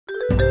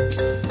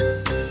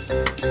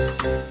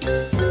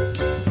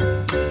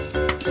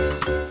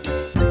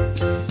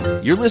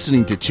You're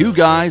listening to Two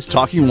Guys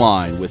Talking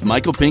Wine with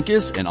Michael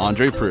Pincus and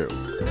Andre Prue.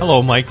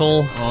 Hello,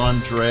 Michael.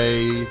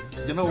 Andre,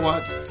 you know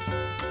what?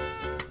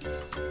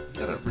 You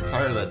gotta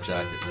retire that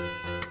jacket.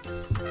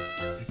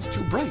 It's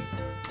too bright.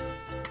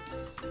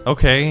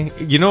 Okay,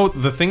 you know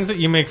the things that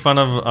you make fun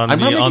of on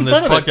this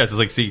podcast is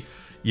like, see,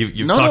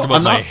 you've talked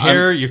about my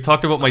hair, you've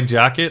talked about my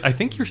jacket. I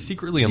think you're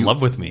secretly in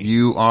love with me.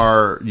 You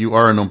are an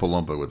Oompa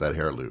Loompa with that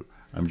hair, Lou.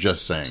 I'm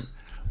just saying.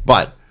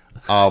 But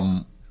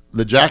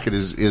the jacket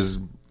is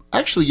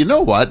actually, you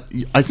know what?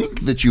 I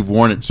think that you've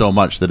worn it so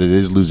much that it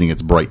is losing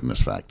its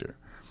brightness factor.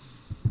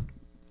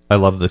 I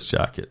love this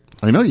jacket.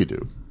 I know you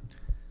do.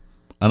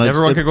 And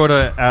everyone could go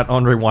to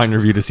 @Andre Wine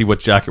Review to see what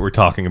jacket we're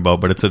talking about,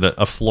 but it's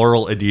a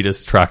floral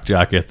Adidas track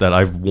jacket that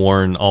I've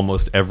worn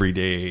almost every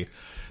day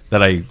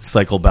that I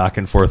cycle back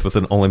and forth with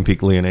an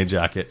Olympique Lyonnais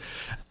jacket.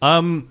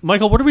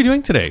 Michael, what are we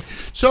doing today?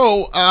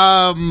 So,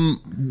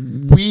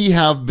 we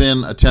have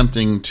been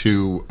attempting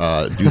to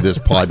do this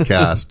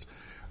podcast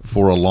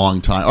for a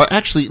long time. Or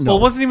actually, no. Well,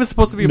 it wasn't even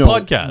supposed to be a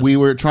podcast. We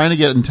were trying to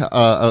get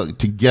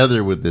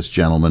together with this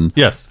gentleman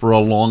for a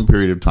long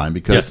period of time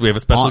because we have a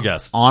special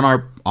guest. On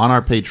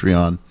our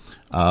Patreon,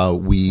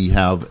 we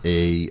have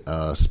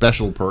a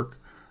special perk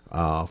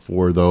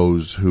for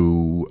those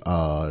who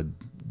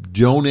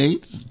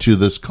donate to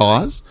this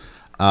cause.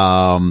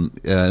 And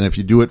if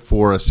you do it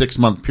for a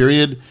 6-month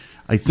period,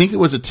 I think it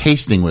was a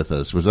tasting with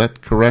us. Was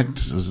that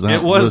correct?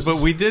 It was,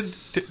 but we did,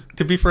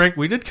 to be frank,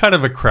 we did kind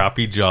of a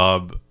crappy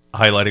job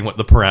highlighting what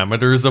the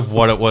parameters of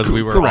what it was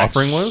we were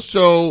offering was.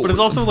 So, but it's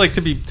also like,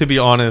 to be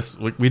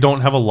honest, we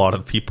don't have a lot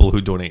of people who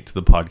donate to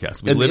the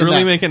podcast. We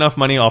literally make enough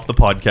money off the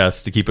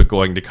podcast to keep it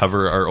going, to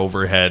cover our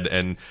overhead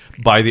and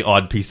buy the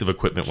odd piece of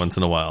equipment once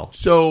in a while.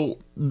 So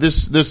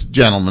this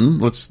gentleman,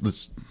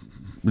 let's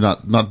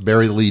not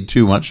bury the lead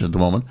too much at the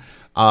moment,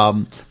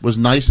 was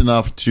nice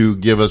enough to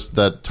give us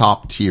the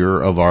top tier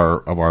of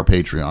our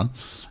Patreon,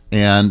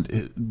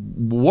 and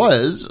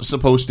was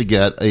supposed to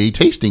get a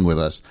tasting with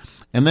us,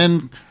 and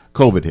then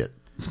COVID hit.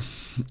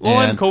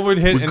 And COVID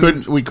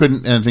hit. We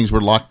couldn't, and things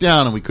were locked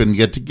down, and we couldn't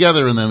get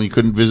together, and then we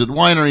couldn't visit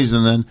wineries,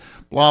 and then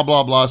blah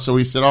blah blah. So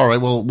we said, all right,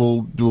 well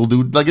we'll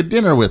do like a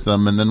dinner with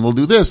them, and then we'll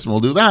do this and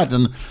we'll do that,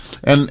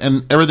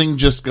 and everything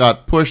just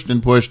got pushed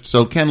and pushed.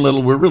 So Ken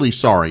Little, we're really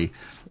sorry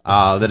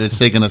that it's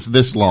taken us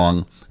this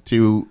long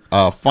to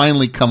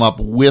finally come up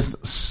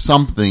with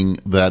something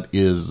that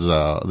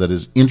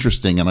is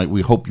interesting, and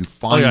we hope you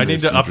find. I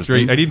need to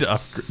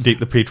update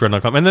the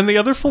Patreon.com, and then the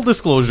other full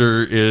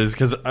disclosure is,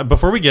 because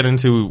before we get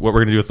into what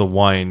we're going to do with the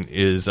wine,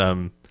 is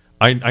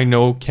I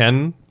know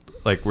Ken,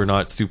 like, we're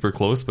not super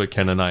close, but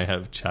Ken and I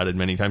have chatted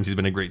many times. He's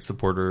been a great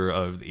supporter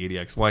of the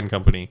ADX Wine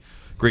Company,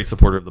 great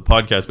supporter of the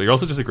podcast, but you're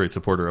also just a great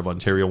supporter of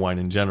Ontario wine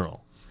in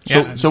general.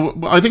 So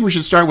I think we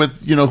should start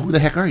with, who the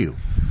heck are you?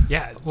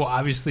 Yeah, well,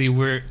 obviously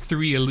we're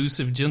three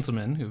elusive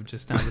gentlemen who've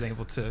just not been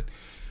able to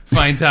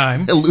find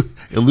time.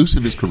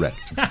 Elusive is correct.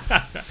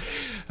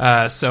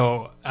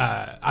 So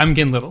I'm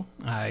Ken Little.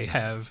 I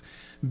have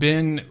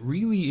been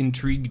really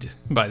intrigued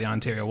by the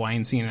Ontario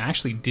wine scene, and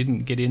actually didn't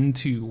get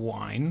into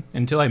wine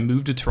until I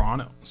moved to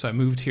Toronto. So I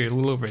moved here a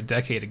little over a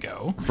decade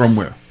ago. From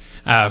where?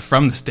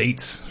 From the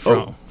States,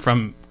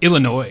 from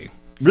Illinois.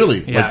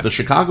 Really? Yeah. Like the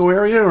Chicago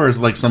area, or is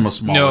it like some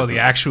small? No, the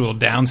actual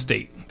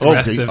downstate. The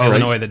rest of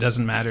Illinois that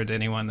doesn't matter to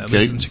anyone that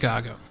lives in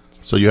Chicago.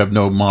 So you have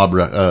no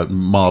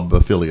mob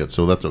affiliates,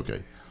 so that's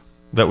okay.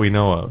 That we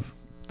know of.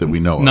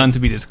 None to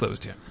be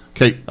disclosed yet.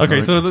 Okay.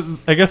 Right. So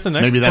I guess the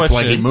next maybe that's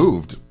question, why he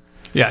moved.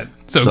 Yeah.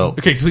 So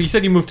you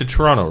said you moved to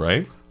Toronto,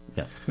 right?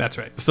 Yeah, that's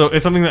right. So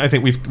it's something that I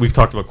think we've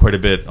talked about quite a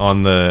bit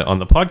on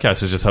the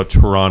podcast, is just how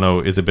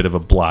Toronto is a bit of a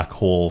black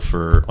hole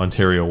for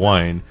Ontario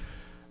wine.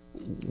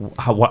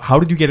 How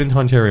did you get into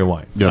Ontario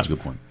wine? Yeah, that's a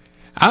good point.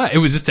 It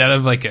was just out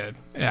of like an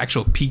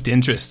actual piqued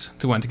interest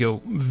to want to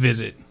go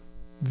visit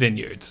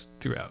vineyards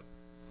throughout.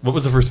 What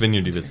was the first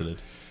vineyard you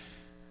visited?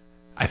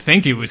 I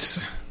think it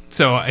was...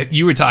 So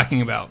you were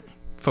talking about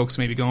folks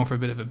maybe going for a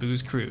bit of a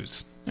booze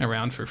cruise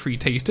around for free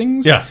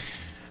tastings. Yeah.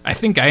 I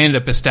think I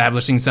ended up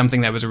establishing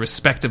something that was a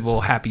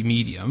respectable happy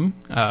medium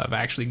of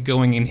actually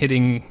going and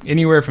hitting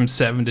anywhere from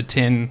 7 to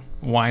 10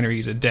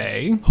 wineries a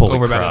day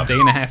over about a day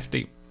and a half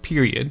day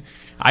period.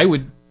 I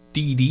would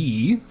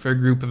DD for a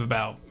group of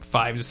about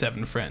 5 to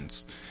 7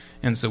 friends.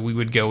 And so we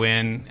would go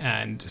in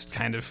and just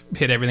kind of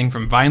hit everything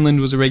from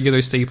Vineland was a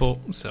regular staple.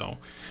 So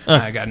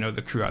I got to know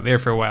the crew out there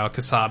for a while,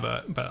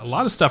 Casaba, but a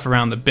lot of stuff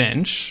around the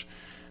bench.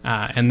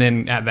 And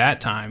then at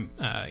that time,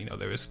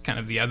 there was kind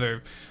of the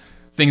other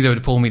things that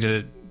would pull me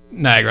to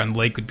Niagara on the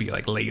Lake would be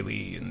like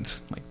Lely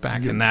and like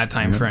back in that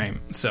time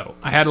frame. So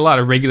I had a lot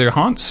of regular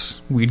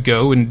haunts. We'd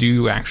go and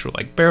do actual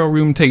like barrel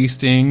room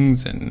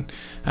tastings, and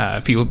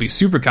people would be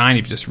super kind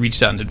if you just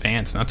reached out in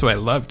advance. And that's what I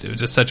loved. It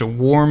was just such a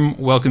warm,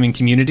 welcoming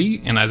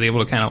community, and I was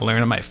able to kind of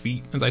learn on my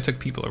feet as I took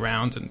people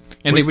around,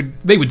 and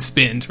they would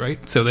spend,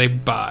 right? So they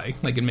buy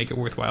like and make it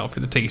worthwhile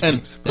for the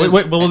tastings.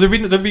 Well,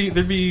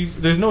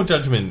 there's no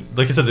judgment.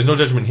 Like I said, there's no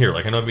judgment here.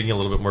 Like I know I'm being a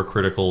little bit more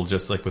critical,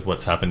 just like with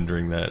what's happened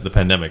during the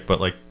pandemic,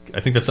 but like I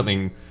think that's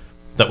something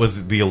that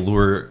was the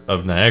allure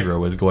of Niagara,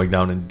 was going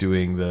down and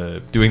doing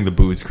the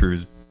booze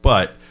cruise.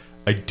 But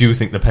I do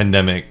think the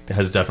pandemic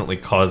has definitely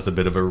caused a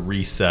bit of a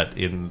reset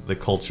in the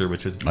culture,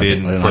 which has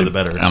been for the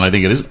better. And I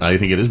think it is. I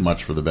think it is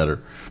much for the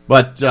better.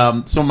 But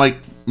so my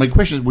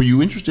question is: were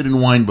you interested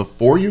in wine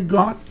before you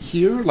got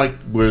here? Like,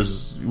 were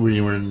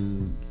you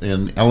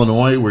in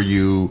Illinois? Were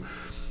you?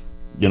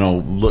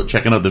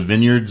 Checking out the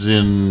vineyards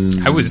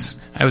in... I was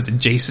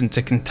adjacent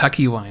to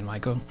Kentucky wine,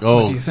 Michael. Oh,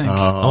 what do you think?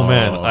 Oh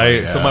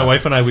man, So my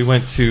wife and I, we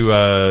went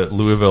to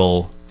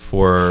Louisville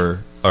for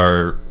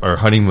our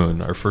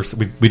honeymoon. Our first,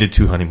 we did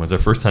 2 honeymoons. Our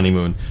first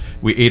honeymoon,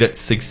 we ate at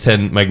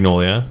 610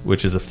 Magnolia,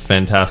 which is a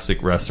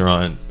fantastic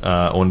restaurant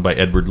owned by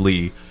Edward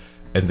Lee,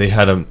 and they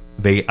had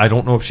I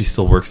don't know if she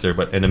still works there,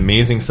 but an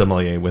amazing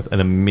sommelier with an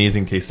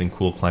amazing tasting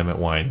cool climate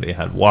wine. They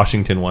had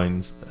Washington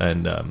wines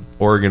and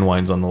Oregon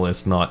wines on the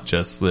list, not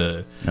just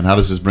the... And how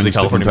does this bring us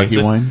to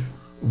Kentucky wine?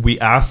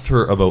 We asked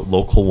her about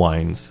local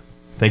wines.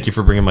 Thank you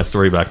for bringing my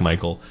story back,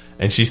 Michael.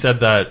 And she said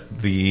that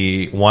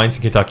the wines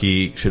in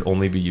Kentucky should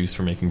only be used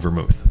for making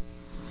vermouth.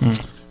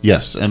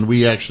 Yes, and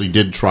we actually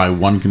did try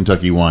one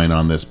Kentucky wine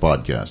on this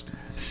podcast.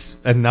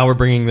 And now we're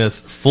bringing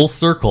this full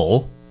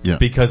circle... Yeah.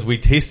 Because we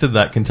tasted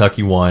that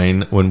Kentucky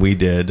wine when we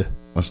did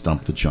a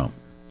Stump the Chump.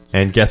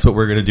 And guess what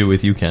we're going to do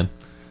with you, Ken?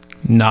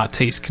 Not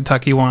taste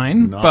Kentucky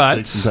wine,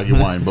 taste Kentucky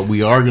wine, but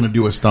we are going to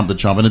do a Stump the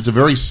Chump, and it's a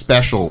very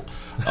special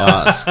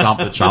Stump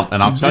the Chump,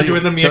 and I'll tell you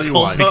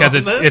why. Because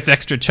it's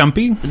extra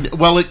chumpy?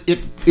 Well,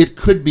 it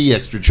could be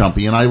extra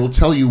chumpy, and I will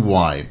tell you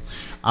why.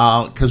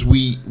 Because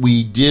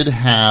we did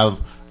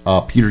have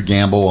Peter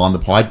Gamble on the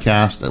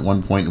podcast at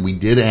one point, and we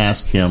did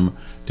ask him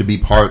to be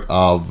part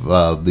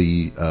of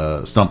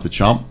the Stump the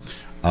Chump.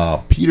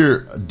 Peter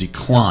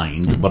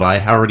declined, but I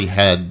already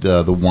had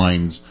the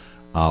wines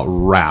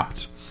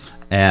wrapped.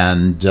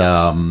 And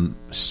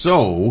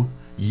so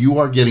you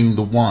are getting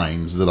the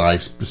wines that I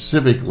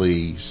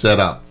specifically set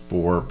up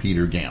for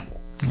Peter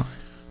Gamble.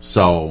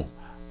 So,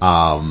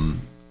 and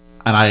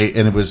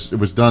it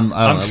was done.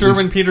 I'm sure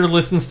when Peter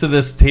listens to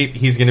this tape,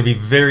 he's going to be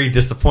very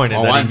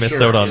disappointed that he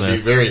missed out on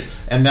this.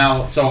 And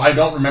now, so I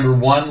don't remember,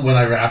 1, when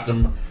I wrapped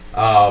them.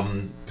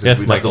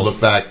 Yes, we'd Michael. have to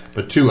look back.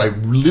 But 2, I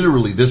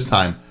literally this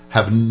time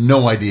have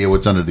no idea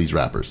what's under these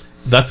wrappers.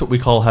 That's what we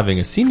call having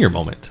a senior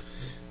moment.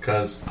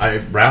 Because I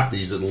wrapped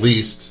these at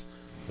least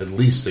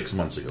 6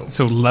 months ago.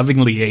 So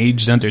lovingly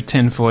aged under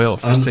tin foil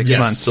for 6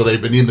 months. So they've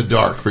been in the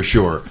dark for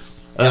sure.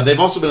 They've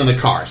also been in the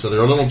car, so they're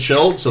a little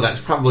chilled. So that's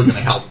probably going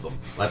to help them.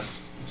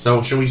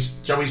 So shall we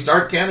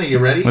start, Ken? Are you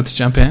ready? Let's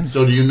jump in.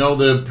 So do you know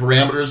the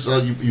parameters?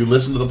 You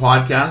listen to the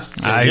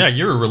podcast? So yeah,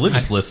 you're a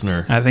religious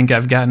listener. I think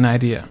I've got an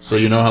idea. So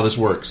you know how this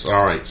works.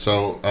 All right.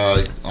 So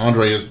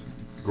Andre has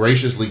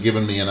graciously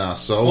given me an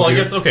Well, I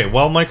guess, okay,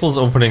 while Michael's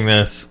opening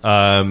this,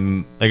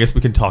 I guess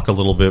we can talk a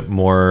little bit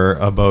more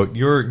about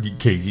your...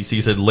 Okay, so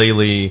you said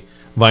Lely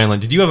Violin.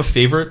 Did you have a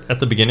favorite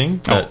at the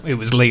beginning? It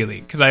was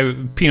Lely. Because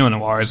Pinot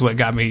Noir is what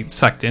got me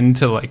sucked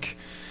into, like,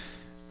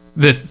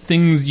 the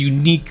things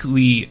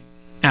uniquely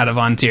out of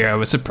Ontario I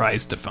was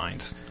surprised to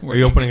find. Are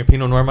you opening a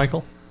Pinot Noir,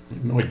 Michael? I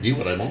have no idea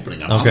what I'm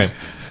opening. Okay.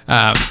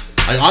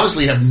 I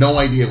honestly have no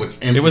idea what's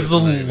in it. It was the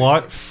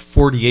Lot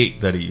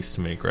 48 that he used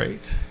to make,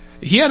 right?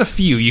 He had a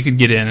few you could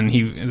get in,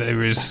 and there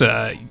was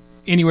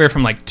anywhere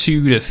from like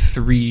 2 to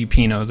 3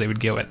 Pinots they would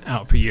go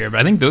out per year. But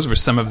I think those were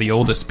some of the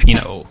oldest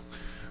Pinot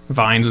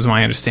vines, was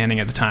my understanding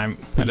at the time.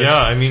 Yeah,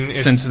 I mean,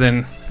 since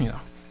then,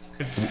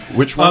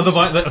 Which ones?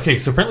 Okay,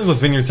 so apparently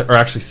those vineyards are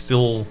actually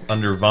still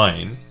under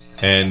vine,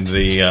 and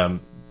the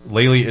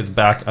Lely is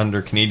back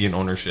under Canadian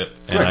ownership,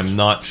 and Correct. I'm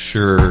not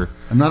sure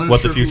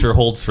what the future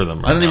holds for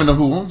them. I don't even know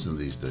who owns them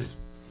these days,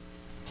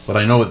 but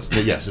I know it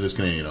is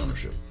Canadian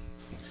ownership.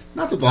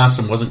 Not that the last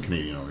one wasn't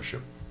Canadian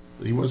ownership.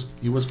 He was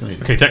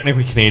Canadian. Okay,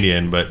 technically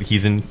Canadian, but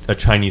he's in a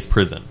Chinese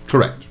prison.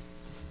 Correct.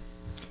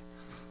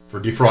 For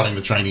defrauding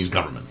the Chinese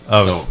government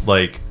of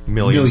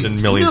millions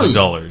and millions of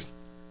dollars.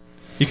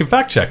 You can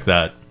fact check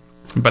that.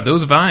 But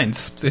those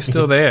vines, they're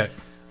still there.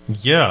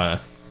 Yeah.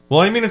 Well,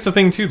 I mean, it's a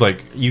thing too. Like,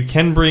 you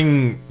can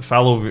bring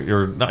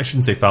I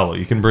shouldn't say fallow.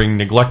 You can bring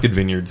neglected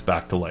vineyards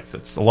back to life.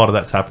 A lot of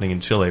that's happening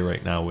in Chile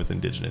right now with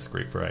indigenous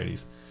grape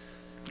varieties.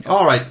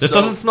 All right, this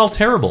doesn't smell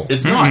terrible.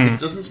 It's not. It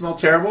doesn't smell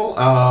terrible.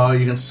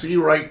 You can see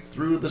right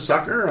through the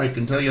sucker. I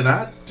can tell you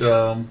that.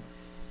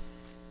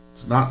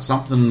 It's not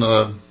something.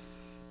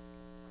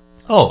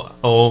 Oh.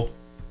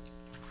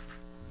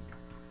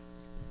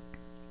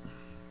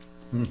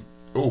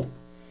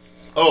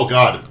 Oh,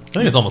 God. I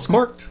think it's almost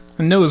corked.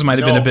 The nose might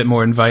have been a bit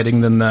more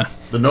inviting than the...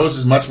 The nose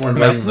is much more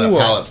inviting than that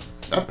palate.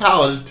 That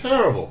palate is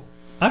terrible.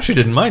 I actually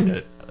didn't mind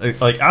it.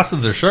 Like,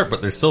 acids are sharp,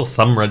 but there's still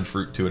some red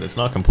fruit to it. It's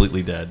not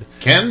completely dead.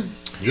 Ken,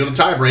 you're the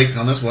tiebreak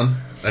on this one.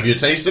 Have you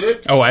tasted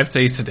it? Oh, I've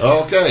tasted it.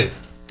 Okay.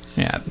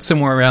 Yeah,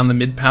 somewhere around the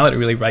mid palate, it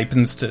really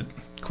ripens to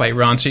quite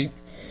raunchy.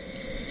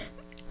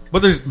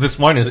 But this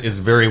wine is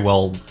very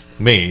well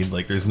made.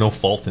 Like, there's no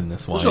fault in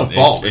this wine. There's no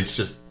fault. It's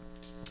just...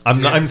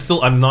 I'm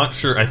not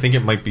sure. I think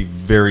it might be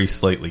very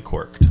slightly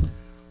corked.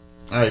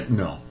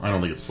 No, I don't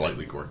think it's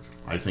slightly corked.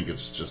 I think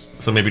it's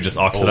just... So maybe just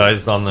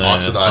oxidized on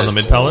the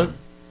mid old. palate?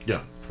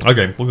 Yeah.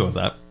 Okay, we'll go with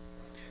that.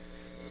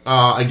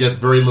 I get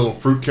very little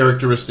fruit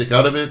characteristic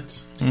out of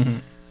it. Mm-hmm.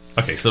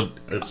 Okay, so...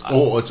 It's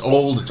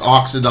old, it's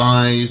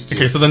oxidized.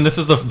 Okay, so then this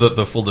is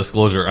the full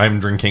disclosure. I'm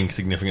drinking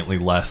significantly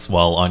less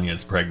while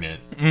Anya's pregnant.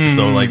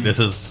 So, like, this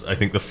is, I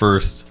think, the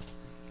first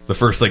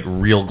like,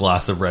 real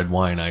glass of red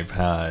wine I've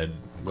had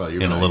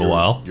in a little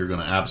while. You're going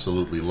to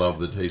absolutely love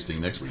the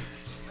tasting next week.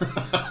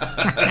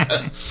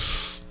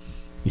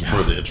 Yeah.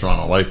 For the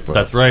Toronto Life.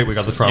 That's right. We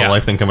got the Toronto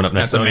Life thing coming up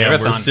next. That's a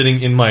marathon. We're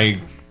sitting in my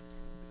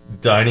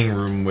dining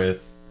room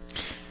with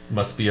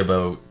must be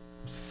about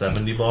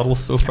 70 bottles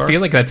so far. I feel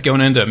like that's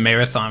going into a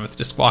marathon with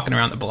just walking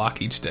around the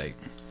block each day.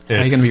 How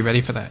are you going to be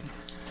ready for that?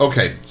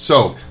 Okay,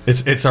 so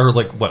it's our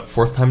like what,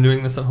 fourth time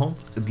doing this at home?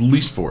 At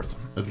least fourth.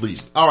 At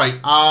least. All right.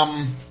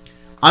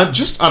 I'm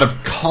just out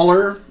of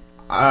color.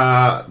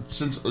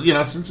 Since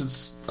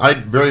it's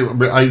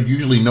I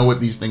usually know what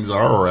these things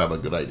are or have a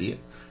good idea.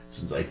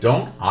 Since I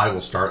don't, I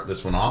will start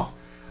this one off.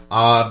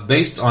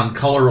 Based on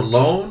color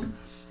alone,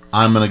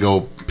 I'm going to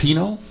go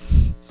Pinot.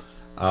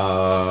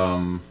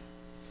 I'm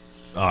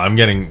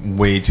getting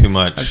way too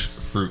much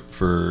fruit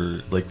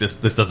for like this.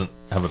 This doesn't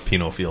have a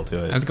Pinot feel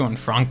to it. That's going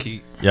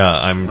Francky. Yeah,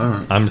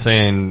 I'm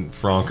saying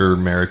Franc or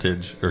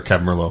Meritage or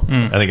Cab Merlot.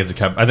 I think it's a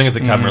Cab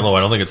Merlot.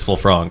 I don't think it's full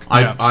Franc.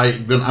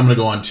 I'm going to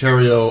go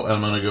Ontario, and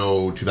I'm going to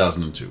go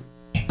 2002.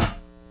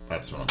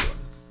 That's what I'm doing.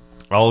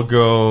 I'll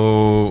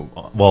go.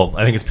 Well,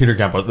 I think it's Peter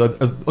Campo.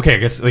 Okay, I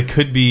guess they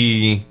could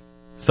be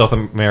South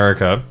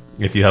America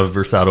if you have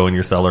Versado in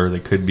your cellar.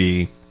 They could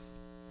be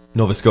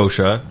Nova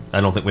Scotia.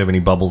 I don't think we have any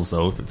bubbles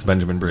though. If it's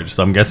Benjamin Bridge,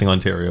 so I'm guessing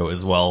Ontario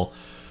as well.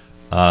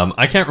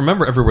 I can't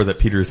remember everywhere that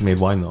Peter's made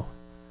wine though.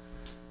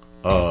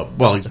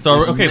 Well,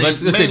 so okay,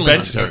 let's say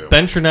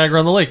Bench or Niagara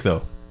on the Lake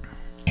though.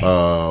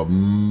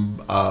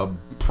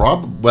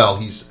 Well,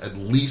 he's at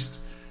least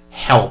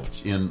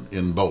helped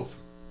in both.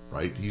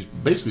 Right, he's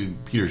basically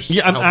Peter's.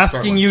 Yeah, I'm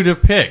asking you to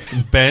pick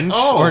Bench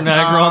or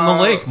Niagara on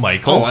the Lake,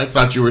 Michael. Oh, I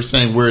thought you were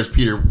saying where has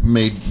Peter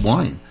made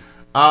wine.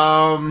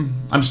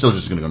 I'm still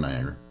just going to go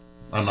Niagara.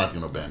 I'm not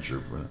going to Bench.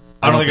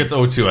 I don't think it's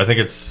 02. I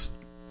think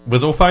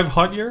was 05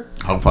 hot year?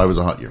 05 was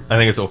a hot year. I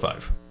think it's 05.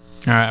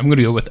 All right, I'm going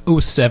to go with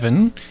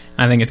 07.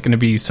 I think it's going to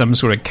be some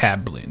sort of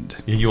cab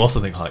blend. You also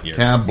think hot year.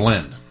 Cab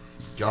blend.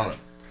 Got it.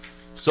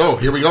 So,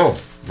 here we go.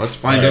 Let's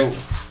find out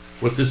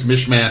what this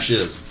mishmash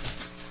is.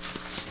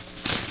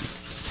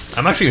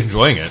 I'm actually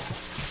enjoying it.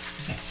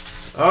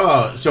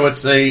 So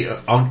it's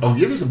I'll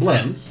give you the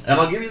blend, and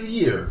I'll give you the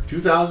year.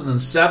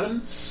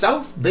 2007,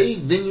 South Bay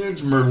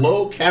Vineyards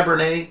Merlot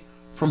Cabernet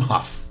from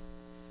Huff.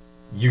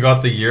 You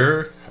got the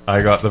year,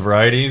 I got the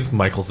varieties,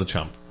 Michael's the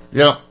chump.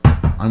 Yeah,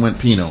 I went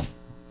Pinot.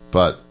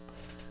 But,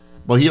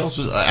 well, he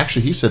also,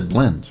 he said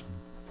blend.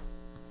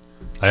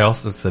 I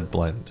also said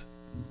blend.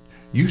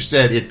 You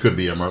said it could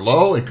be a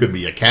Merlot, it could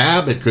be a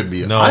Cab, it could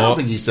be a... No. I don't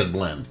think he said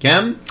blend.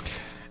 Ken?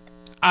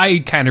 I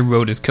kind of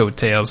rode his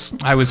coattails.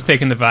 I was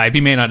picking the vibe.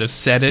 He may not have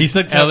said it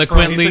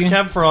eloquently. He said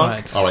Cab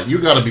Franc. All right, you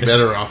got to be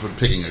better off with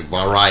picking a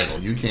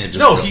varietal. You can't just...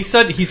 No, he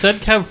said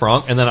Cab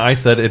Franc, and then I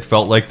said it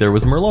felt like there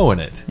was Merlot in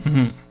it.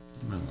 Mm-hmm.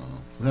 No.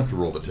 We have to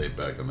roll the tape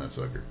back on that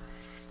sucker.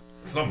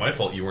 It's not my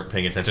fault you weren't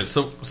paying attention.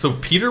 So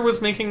Peter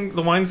was making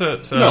the wines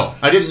that... No,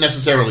 I didn't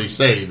necessarily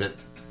say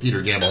that Peter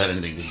Gamble had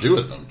anything to do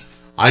with them.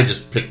 I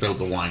just picked out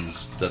the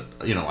wines that,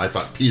 I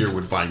thought Peter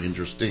would find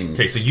interesting.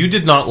 Okay, so you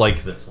did not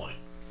like this wine.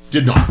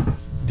 Did not.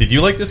 Did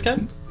you like this,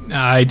 Ken?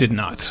 I did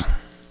not.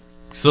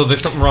 So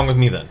there's something wrong with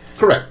me then?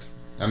 Correct.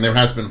 And there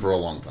has been for a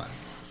long time.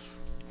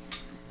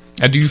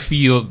 I do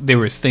feel there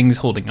were things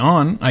holding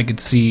on. I could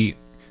see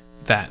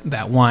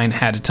that wine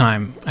had a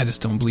time. I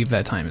just don't believe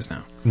that time is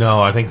now.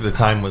 No, I think the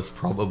time was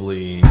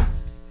probably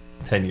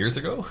 10 years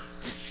ago.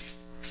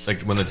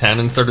 Like when the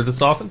tannins started to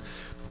soften.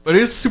 But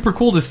it is super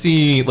cool to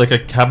see like a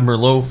Cab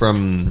Merlot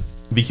from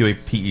BQA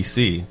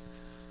PEC.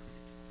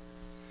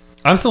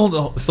 I'm still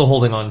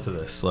holding on to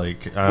this.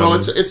 Like,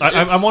 well,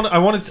 I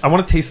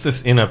want to taste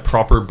this in a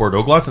proper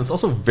Bordeaux glass, and it's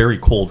also very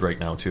cold right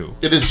now too.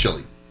 It is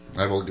chilly.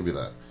 I will give you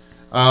that.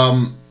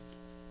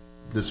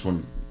 This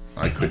one,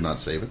 I could not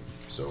save it.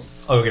 So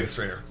I'll get a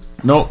strainer.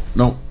 No.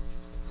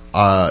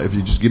 If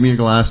you just give me a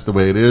glass the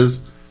way it is,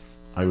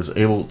 I was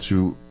able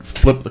to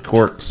flip the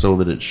cork so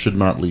that it should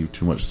not leave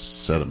too much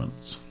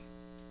sediments.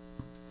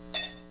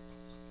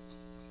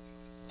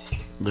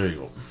 There you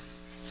go.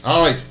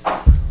 All right.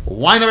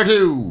 Wine number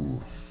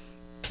 2.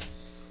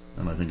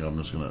 And I think I'm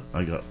just gonna.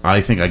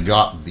 I think I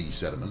got the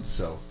sediment,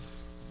 so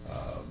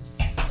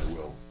I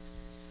will.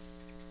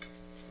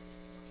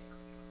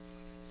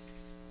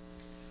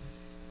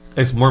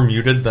 It's more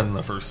muted than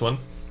the first one.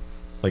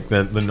 Like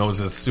the nose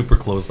is super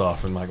closed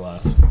off in my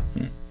glass.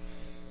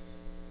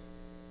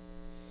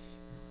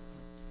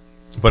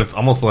 But it's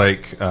almost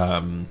like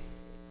Now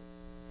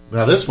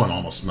this one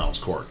almost smells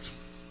corked.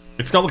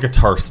 it's got like a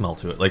tar smell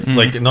to it. Like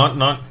not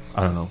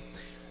I don't know.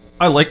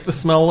 I like the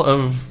smell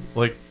of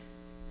like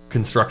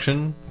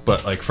construction,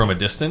 but like from a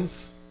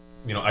distance.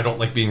 You know, I don't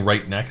like being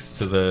right next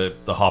to the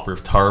hopper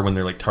of tar when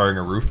they're like tarring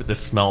a roof. But this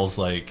smells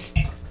like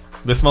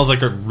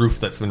a roof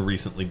that's been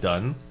recently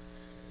done,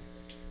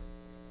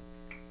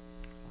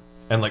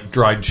 and like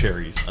dried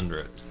cherries under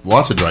it.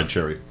 Lots of dried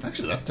cherry.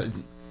 Actually,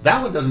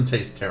 that one doesn't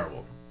taste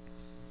terrible.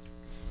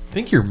 I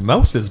think your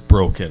mouth is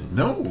broken.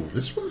 No,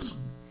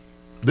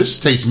 this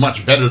tastes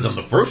much better than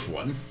the first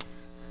one.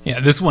 Yeah,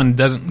 this one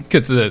doesn't,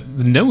 because the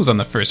nose on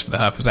the first for the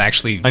huff is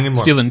actually more.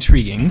 still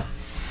intriguing.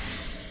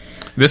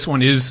 This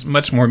one is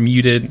much more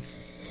muted.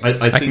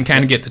 I can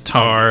kind of get the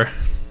tar,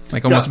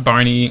 like almost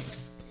Barney.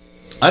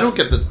 I don't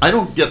get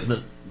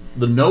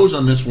the nose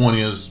on this one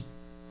is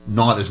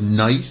not as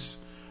nice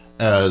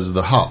as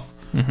the huff,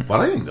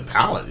 but I think the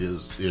palate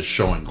is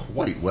showing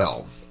quite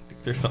well.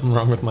 There's something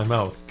wrong with my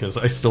mouth because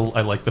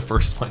I like the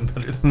first one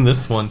better than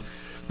this one.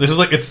 This is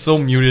like, it's so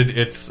muted.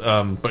 It's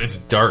but it's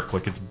dark.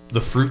 Like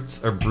the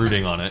fruits are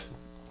brooding on it.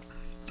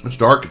 It's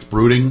dark. It's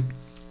brooding.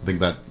 I think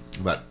that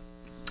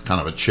kind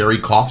of a cherry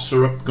cough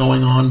syrup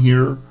going on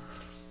here.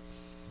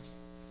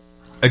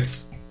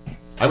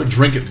 I would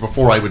drink it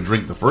before I would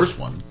drink the first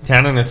one.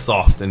 Tannin is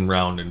soft and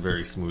round and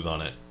very smooth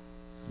on it.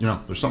 Yeah,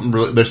 there's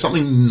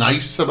something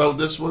nice about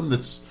this one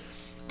that's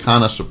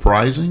kind of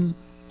surprising.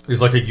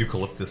 There's like a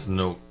eucalyptus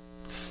note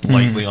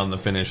slightly on the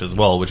finish as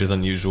well, which is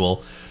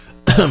unusual.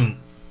 I'm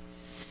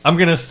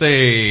gonna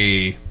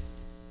say,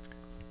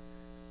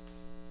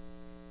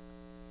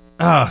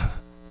 I'm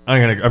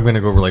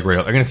gonna go like right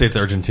out. I'm gonna say it's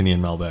Argentinian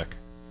Malbec.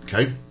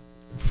 Okay.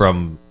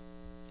 From,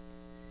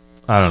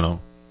 I don't know,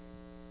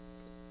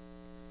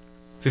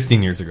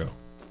 15 years ago.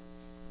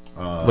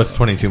 What's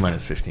 22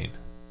 minus 15?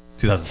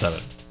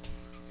 2007.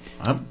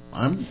 I'm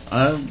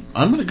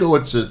gonna go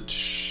with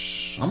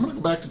I'm gonna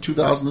go back to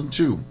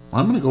 2002.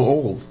 I'm gonna go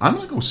old. I'm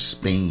gonna go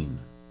Spain.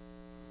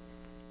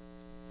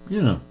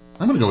 Yeah,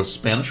 I'm gonna go with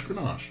Spanish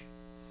Grenache.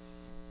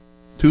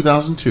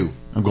 2002.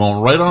 I'm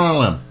going right on a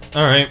limb.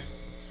 All right,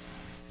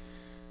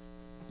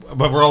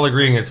 but we're all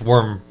agreeing it's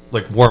warm.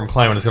 Like warm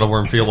climate, it's got a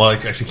warm feel. Well,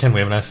 actually, Ken, we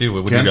haven't asked you.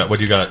 What do you got? What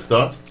do you got?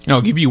 Thoughts?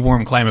 I'll give you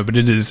warm climate, but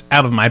it is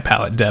out of my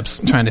palate depths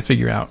trying to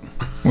figure out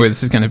where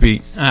this is going to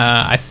be.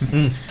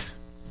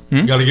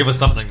 You got to give us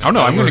something. Oh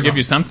no, I'm going to give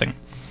you something.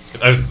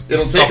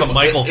 It'll take him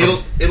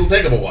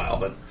a while,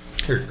 but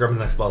here, grab the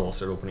next bottle. I'll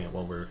start opening it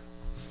while we're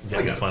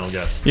getting the final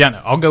guess. Yeah,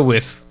 no, I'll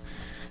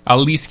at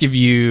least give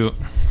you.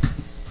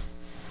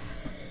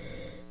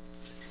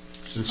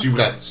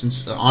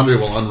 Since Andre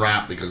will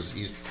unwrap because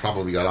he's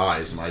probably got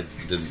eyes, and I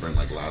didn't bring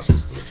my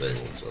glasses to the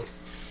table, so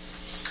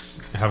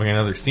having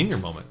another senior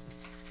moment.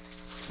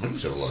 I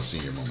always have a lot of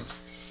senior moments.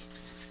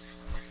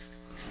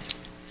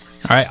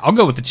 All right, I'll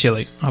go with the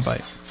chili. I'll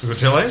bite. The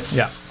chili?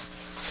 Yeah.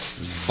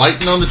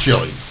 Biting on the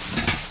chili.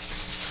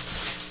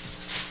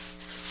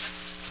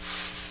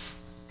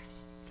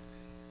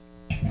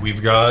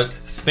 We've got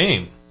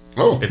Spain.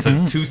 Oh, It's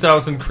a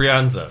 2000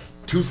 Crianza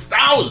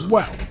 2000.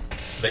 Wow.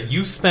 that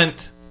you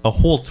spent a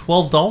whole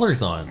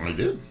 $12 on. I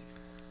did.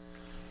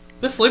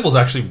 This label's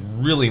actually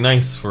really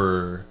nice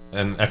for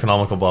an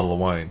economical bottle of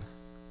wine.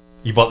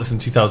 You bought this in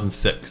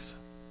 2006.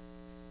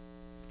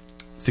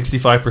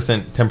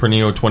 65%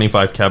 Tempranillo,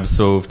 25 Cab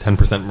Sauv, 10%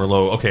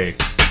 Merlot. Okay,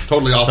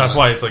 Totally off. that's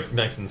why it's like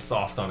nice and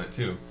soft on it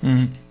too.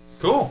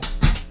 Cool.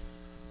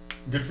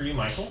 Good for you,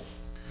 Michael.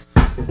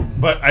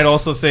 But I'd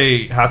also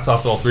say hats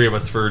off to all three of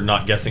us for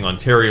not guessing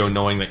Ontario,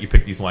 knowing that you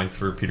picked these wines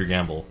for Peter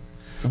Gamble.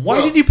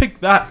 Why did you pick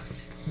that?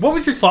 What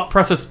was your thought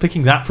process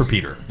picking that for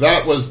Peter?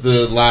 That was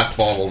the last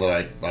bottle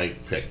that I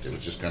picked. It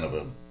was just kind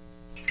of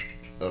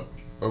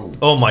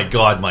Oh my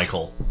God,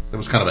 Michael. It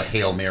was kind of a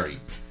Hail Mary.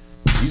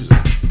 Jesus.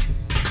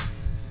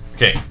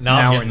 Okay, now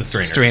I'm Now we're getting in the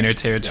strainer. strainer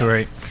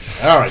territory.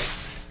 All right.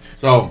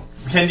 So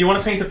Ken, do you want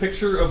to paint a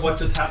picture of what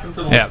just happened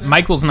for the Yeah, listener?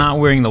 Michael's not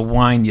wearing the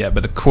wine yet,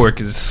 but the cork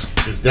is.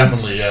 it's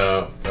definitely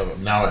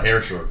now a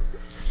hair short.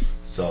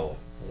 So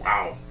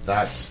wow,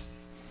 that's.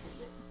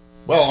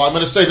 Well, I'm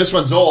going to say this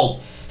one's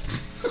old.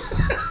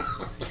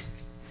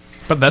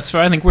 But thus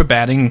far, I think we're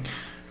batting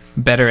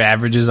better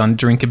averages on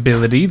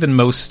drinkability than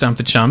most Stump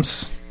the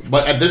Chumps.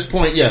 But at this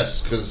point,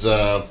 yes, because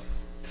yeah,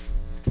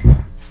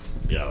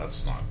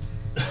 that's not.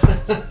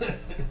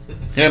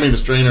 Hand me the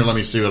strainer. Let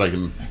me see what I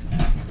can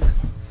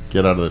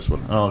get out of this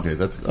one. Oh, okay.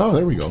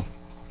 There we go.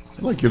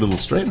 I like your little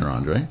strainer,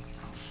 Andre.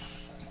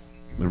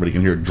 Everybody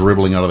can hear it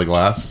dribbling out of the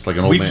glass. It's like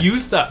an old man. We've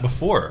used that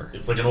before.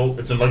 It's like an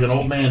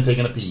old man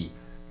taking a pee.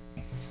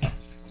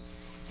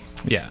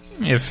 Yeah,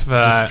 if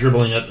Just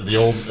dribbling at the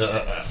old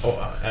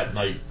at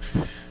night.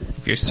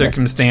 if your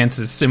circumstance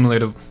is similar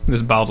to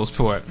this bottle's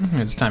port,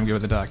 it's time to go to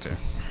the doctor.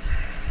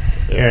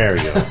 There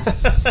we go.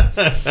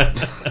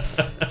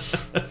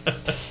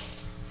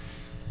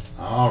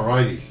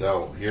 Alrighty,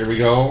 so here we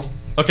go.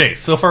 Okay,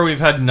 so far we've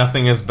had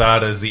nothing as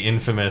bad as the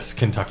infamous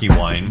Kentucky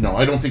wine. No,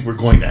 I don't think we're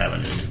going to have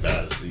anything as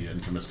bad as the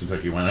infamous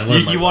Kentucky wine. I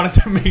learned You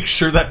wanted to make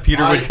sure that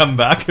Peter would come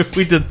back if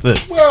we did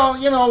this. Well,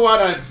 you know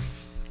what?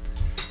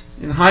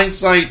 In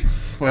hindsight,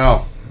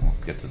 well, we'll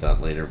get to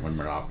that later when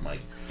we're off mic.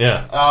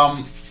 Yeah.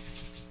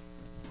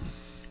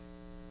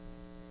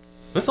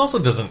 This also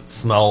doesn't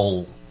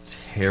smell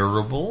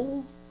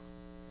terrible.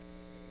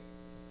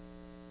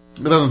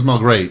 It doesn't smell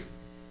great.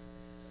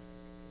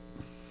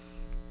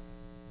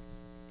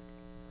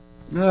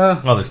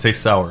 Yeah. Oh, this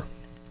tastes sour.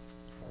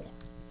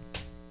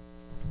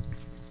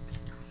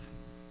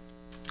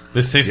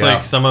 This tastes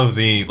like some of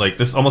the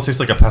this almost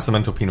tastes like a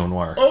Passamento Pinot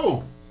Noir.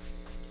 Oh,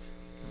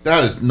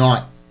 that is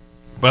not.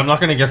 But I'm not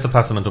going to guess a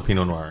Passamento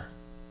Pinot Noir.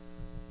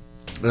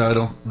 I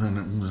don't.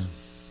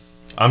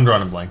 I'm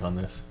drawing a blank on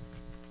this.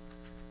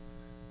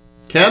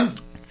 Ken,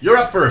 you're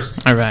up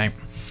first. All right.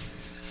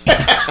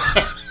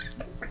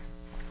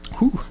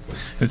 Whew.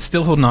 It's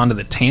still holding on to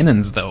the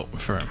tannins, though,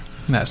 for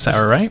that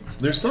sour, right?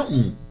 There's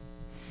something.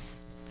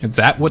 Is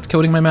that what's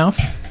coating my mouth?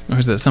 Or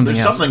is that something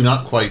There's else? something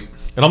not quite.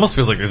 It almost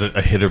feels like there's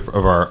a hit of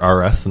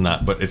our RS in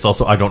that, but it's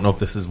also, I don't know if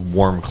this is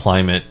warm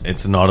climate.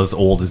 It's not as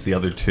old as the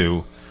other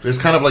two. There's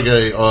kind of like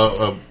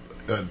a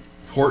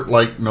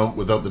port-like note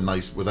without the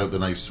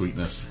nice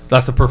sweetness.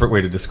 That's a perfect way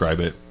to describe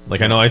it.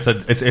 Like, I know I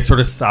said it's sort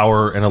of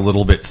sour and a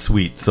little bit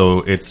sweet, so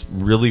it's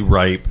really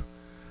ripe,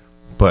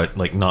 but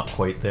like not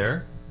quite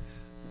there.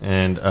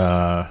 And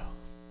I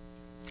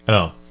don't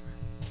know.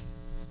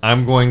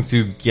 I'm going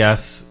to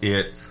guess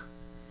it's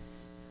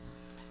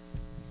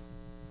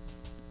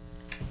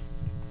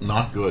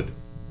not good.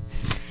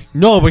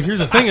 no. But here's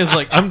the thing: is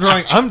like I'm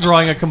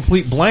drawing a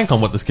complete blank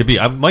on what this could be.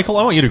 Michael,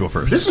 I want you to go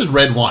first. This is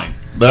red wine.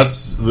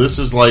 This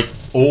is like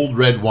old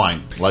red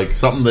wine, like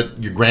something that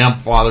your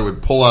grandfather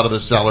would pull out of the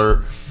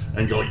cellar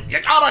and go, "You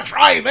gotta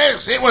try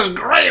this. It was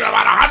great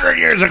about 100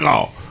 years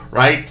ago."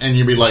 Right? And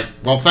you'd be like,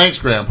 well, thanks,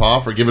 Grandpa,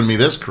 for giving me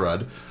this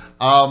crud.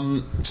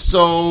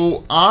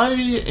 So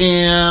I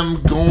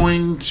am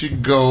going to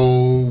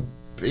go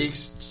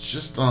based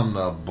just on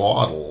the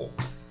bottle,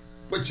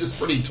 which is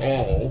pretty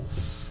tall.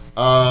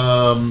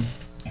 I'm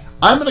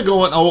going to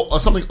go on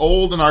something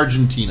old in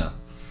Argentina.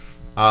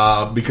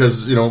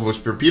 Because, you know, it was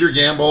for Peter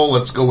Gamble,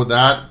 let's go with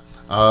that.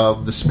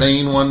 The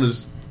Spain one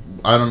is...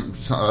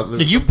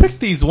 you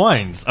picked these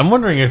wines. I'm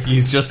wondering if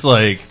he's just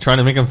like trying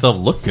to make himself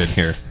look good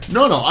here.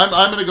 No.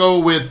 I'm going to go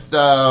with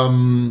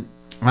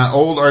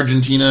old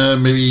Argentina,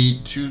 maybe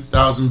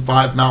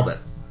 2005 Malbec.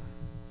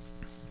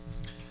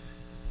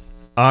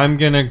 I'm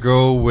going to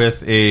go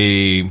with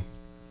a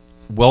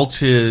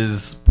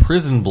Welch's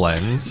Prison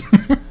Blend.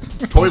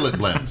 Toilet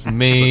blends.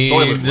 Made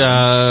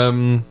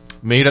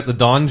at the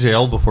Don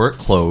Jail before it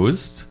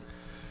closed.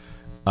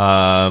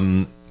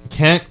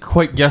 Can't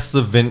quite guess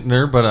the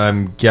vintner, but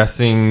I'm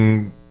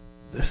guessing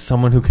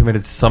someone who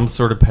committed some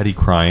sort of petty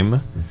crime.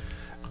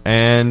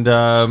 And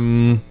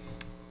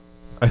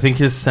I think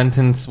his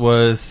sentence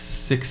was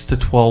 6 to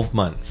 12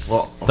 months.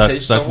 Well, okay,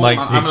 that's my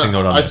tasting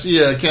note on I this.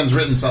 see Ken's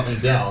written something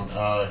down.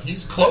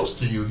 He's close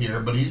to you here,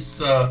 but he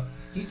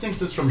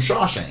thinks it's from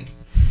Shawshank.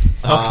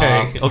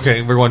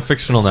 Okay, we're going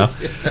fictional now.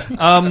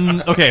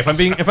 Okay, if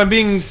I'm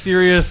being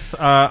serious,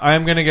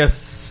 I'm gonna guess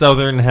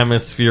Southern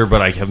Hemisphere,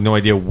 but I have no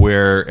idea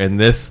where. And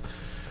this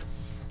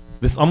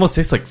almost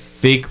tastes like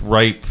fake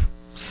ripe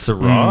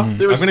Syrah. I'm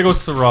gonna go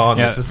Syrah on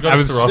this. This has got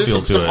a Syrah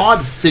feel There's to some it.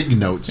 odd fig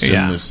notes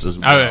in this as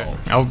well.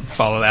 I'll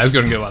follow that. I was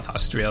going to go with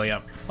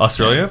Australia.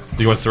 Australia?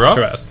 Do you want Syrah?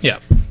 Shiraz. Yeah.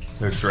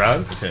 There's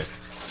Shiraz?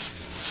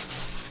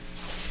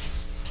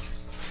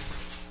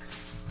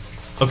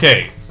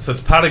 Okay, so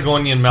it's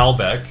Patagonian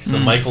Malbec. So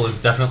Michael is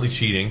definitely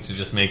cheating to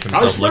just make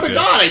himself I swear look to good.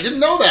 God, I didn't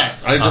know that.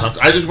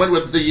 I just went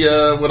with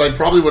the what I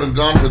probably would have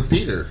gone with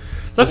Peter.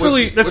 That's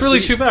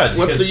really too bad.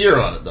 What's the year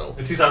on it though?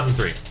 In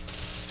 2003.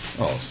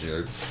 Oh, see,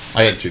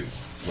 I had two.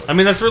 I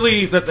mean, that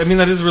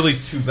is really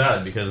too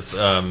bad because,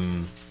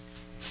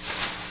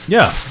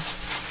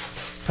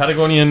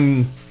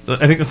 Patagonian.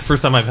 I think that's the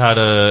first time I've had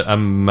a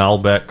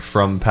Malbec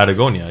from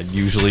Patagonia.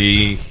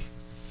 Usually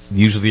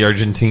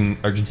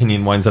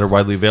Argentinian wines that are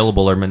widely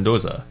available are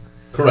Mendoza.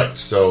 Correct.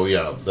 So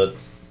yeah, that's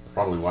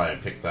probably why I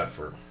picked that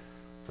for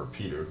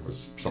Peter.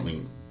 Was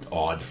something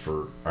odd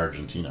for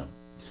Argentina.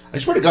 I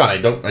swear to God, I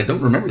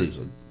don't remember these.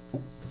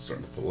 Oh, it's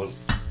starting to pull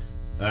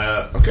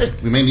out. Okay,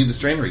 we may need the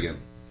strainer again.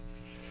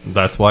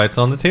 That's why it's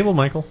on the table,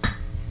 Michael.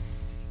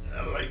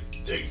 How do I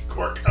take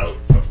cork out?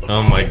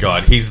 Oh my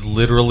God, he's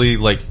literally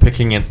like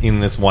picking it in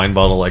this wine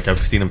bottle like I've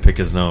seen him pick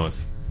his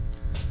nose.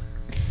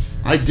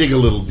 I dig a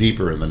little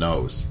deeper in the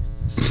nose.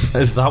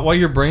 Is that why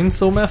your brain's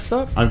so messed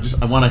up? I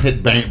want to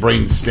hit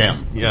brain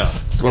stem. Yeah.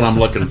 That's what I'm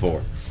looking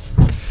for.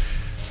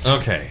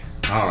 Okay.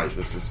 All right,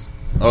 this is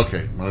okay.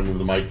 I'm gonna move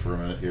the mic for a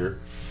minute here.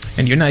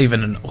 And you're not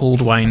even an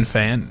old wine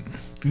fan.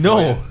 No,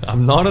 Oh, yeah.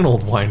 I'm not an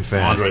old wine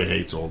fan. Andre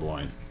hates old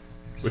wine,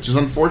 which is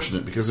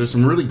unfortunate because there's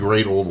some really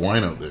great old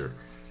wine out there.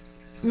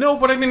 No,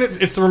 but I mean,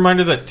 it's the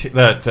reminder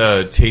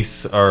that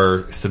tastes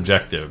are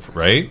subjective,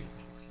 right?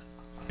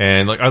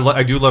 And like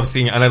I do love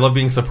seeing, and I love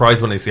being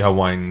surprised when I see how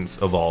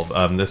wines evolve.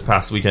 This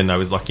past weekend, I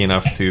was lucky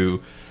enough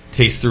to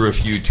taste through a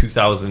few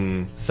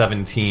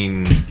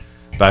 2017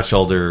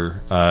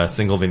 Batchelder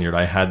single vineyard.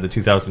 I had the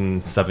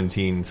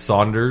 2017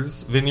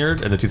 Saunders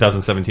vineyard and the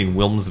 2017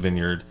 Wilms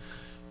vineyard,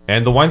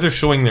 and the wines are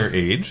showing their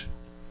age,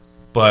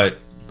 but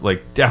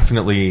like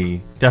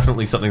definitely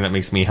something that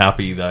makes me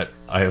happy that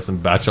I have some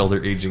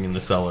Batchelder aging in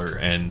the cellar,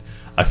 and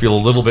I feel a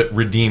little bit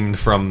redeemed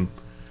from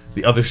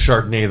the other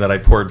Chardonnay that I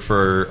poured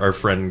for our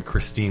friend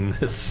Christine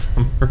this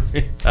summer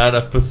in that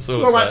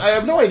episode. Well, I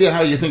have no idea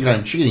how you think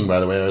I'm cheating,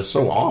 by the way. I was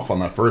so off on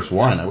that first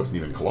wine, I wasn't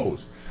even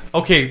close.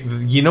 Okay,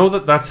 you know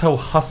that's how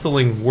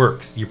hustling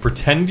works. You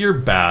pretend you're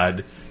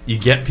bad, you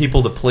get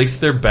people to place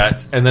their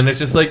bets, and then it's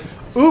just like,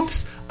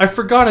 oops, I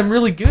forgot I'm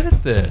really good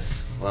at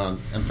this. Well,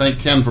 and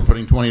thank Ken for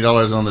putting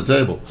 $20 on the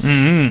table.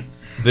 Mm-hmm.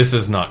 This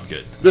is not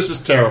good. This is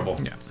terrible.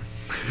 Yeah.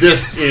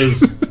 This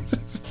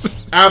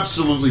is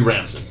absolutely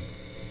rancid.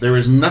 There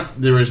is no.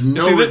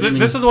 See,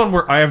 this is the one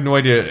where I have no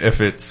idea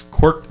if it's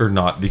corked or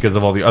not because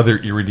of all the other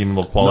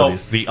irredeemable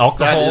qualities. No, the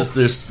alcohol,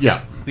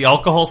 the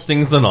alcohol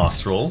stings the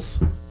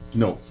nostrils.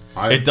 No,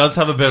 it does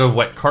have a bit of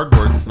wet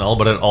cardboard smell,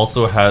 but it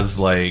also has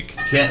like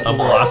a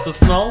molasses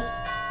smell.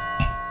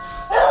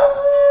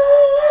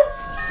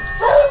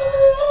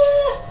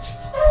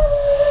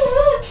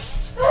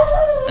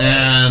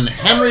 And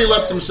Henry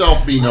lets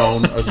himself be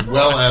known as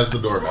well as the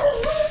doorbell.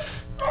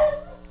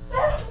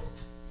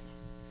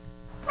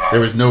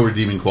 There is no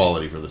redeeming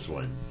quality for this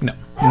wine. No,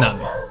 none.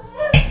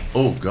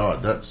 Oh,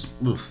 God, that's...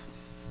 Oof.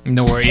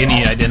 Nor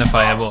any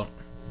identifiable.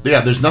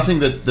 Yeah, there's nothing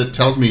that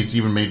tells me it's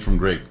even made from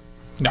grape.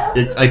 No.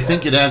 I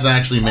think it has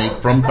actually made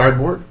from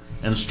cardboard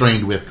and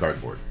strained with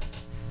cardboard.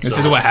 This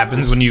is what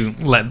happens when you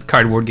let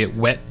cardboard get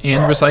wet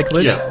and recycle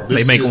it. Yeah,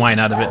 they make wine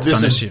out of it to this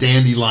punish is you.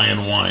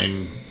 dandelion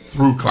wine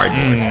through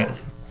cardboard.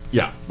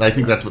 Yeah, I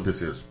think that's what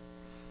this is.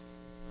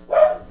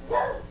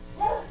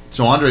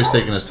 So Andre's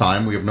taking his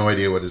time. We have no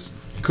idea what is...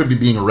 Could be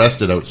being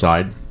arrested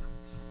outside.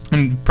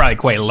 And probably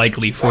quite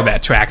likely for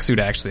that tracksuit,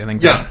 actually. I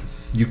think. Yeah,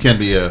 you can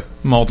be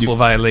multiple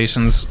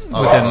violations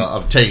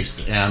of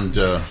taste. And,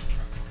 you're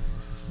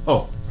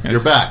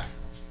back.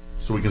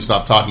 So we can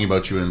stop talking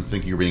about you and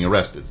think you're being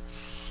arrested.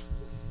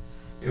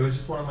 It was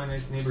just one of my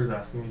nice neighbors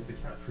asking me if the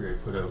cat food I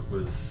put out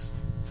was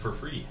for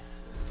free.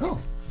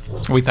 Oh.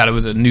 We thought it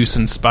was a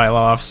nuisance bylaw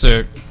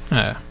officer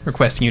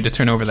requesting you to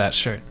turn over that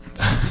shirt.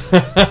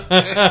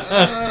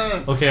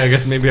 Okay, I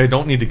guess maybe I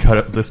don't need to cut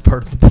up this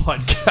part of the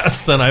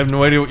podcast then. I have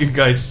no idea what you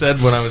guys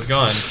said when I was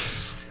gone.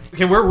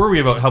 Okay, where were we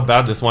about how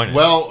bad this wine is?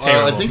 Well,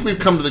 I think we've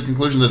come to the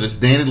conclusion that it's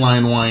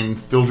dandelion wine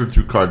filtered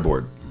through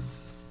cardboard.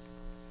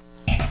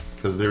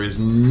 Because there is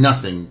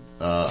nothing...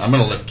 I'm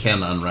going to let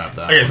Ken unwrap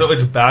that. Okay, so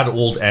it's bad,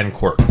 old, and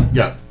corked.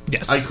 Yeah.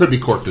 Yes. It could be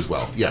corked as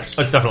well, yes.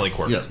 It's definitely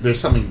corked. Yeah, there's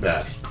something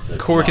bad.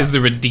 Cork is the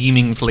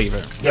redeeming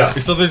flavor. Yeah.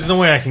 So there's no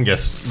way I can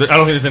guess. I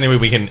don't think there's any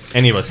way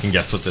any of us can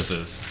guess what this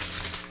is.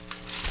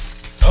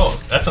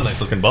 Oh, that's a nice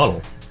looking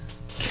bottle.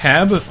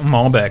 Cab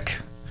Malbec,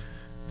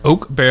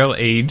 oak barrel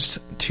aged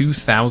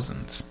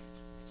 2000s.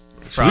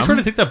 Should we try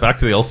to take that back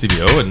to the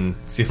LCBO and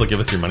see if they'll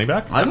give us your money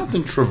back? I don't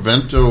think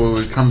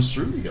Trevento comes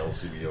through the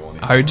LCBO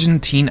anymore.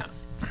 Argentina.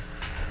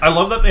 I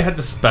love that they had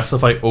to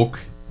specify oak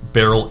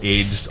barrel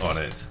aged on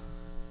it.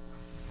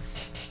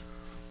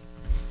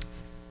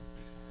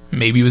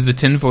 Maybe it was the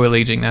tinfoil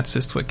aging. That's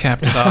just what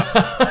capped it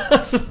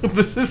off.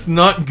 This is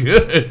not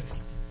good.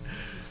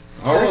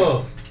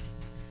 Oh.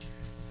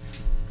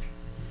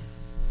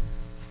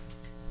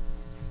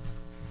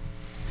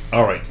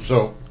 All right,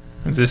 so...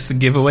 Is this the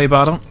giveaway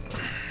bottle?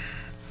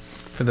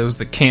 For those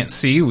that can't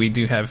see, we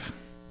do have...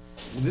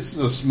 This is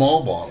a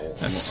small bottle.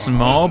 A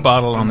small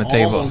bottle on the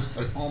table.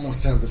 I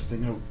almost have this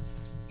thing out.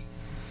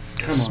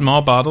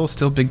 Small bottle,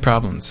 still big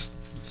problems.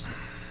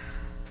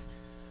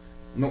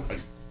 No,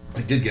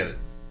 I did get it.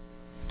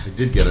 I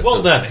did get it.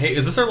 Well done. Hey,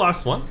 is this our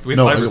last one? Do we have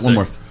No, 5 I or got one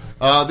more. 6?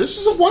 This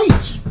is a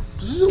white.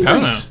 This is a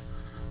Oh. white.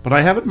 But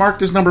I have it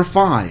marked as number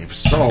 5,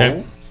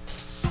 so...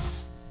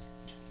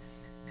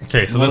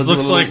 Okay, so Wanna this do a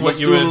looks little- like what let's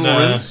you do a would... little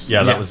rinse? yeah,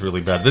 Yeah. that was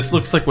really bad. This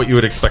looks like what you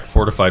would expect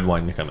fortified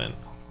wine to come in.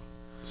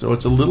 So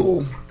it's a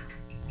little...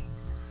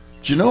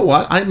 Do you know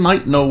what? I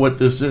might know what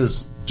this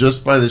is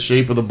just by the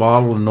shape of the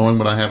bottle and knowing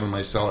what I have in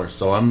my cellar.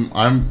 So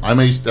I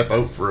may step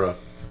out for a...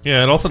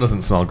 Yeah, it also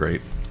doesn't smell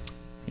great.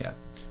 Yeah.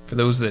 For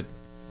those that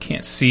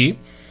can't see,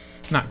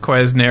 not quite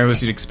as narrow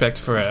as you'd expect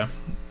for a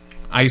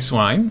ice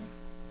wine.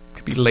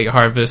 Could be late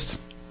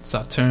harvest,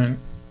 Sauterne.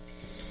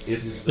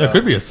 It is, Yeah, it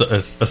could be a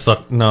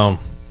no.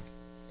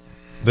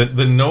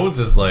 The nose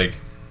is like...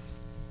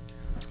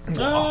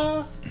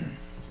 I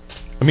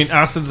mean,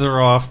 acids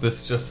are off.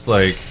 This just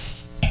like...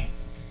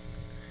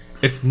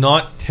 It's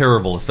not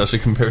terrible, especially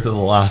compared to the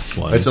last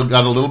one. It's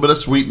got a little bit of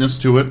sweetness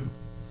to it.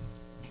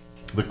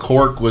 The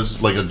cork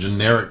was like a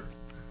generic...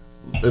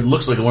 It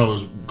looks like one of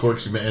those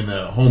corks you made in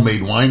the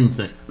homemade wine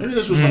thing. Maybe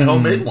this was my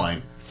homemade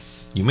wine.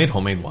 You made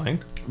homemade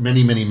wine?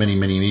 Many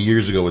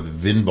years ago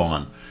with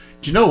Vinbon.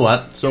 Do you know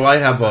what? So I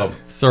have a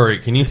Sorry,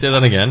 can you say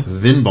that again?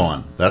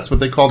 Vinbon. That's what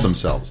they called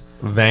themselves.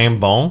 Vin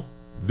bon?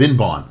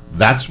 Vinbon.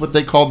 That's what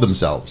they called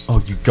themselves.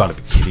 Oh, you gotta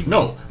be kidding me.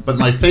 No, but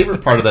my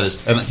favorite part of that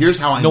is, and here's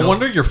how I know. No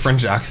wonder your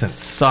French accent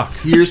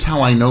sucks. Here's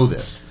how I know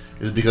this,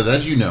 is because,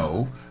 as you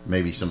know,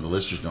 maybe some of the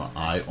listeners know,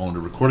 I owned a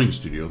recording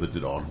studio that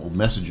did on-hold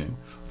messaging.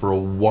 For a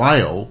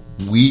while,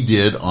 we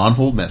did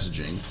on-hold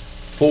messaging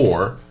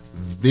for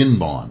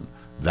Vinbon.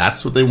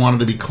 That's what they wanted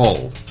to be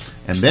called.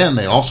 And then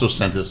they also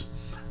sent us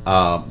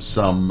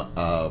some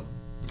of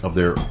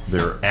their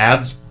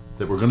ads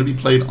that were going to be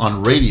played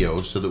on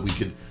radio so that we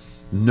could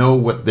know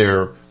what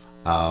their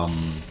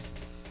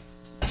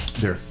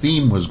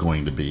theme was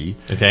going to be.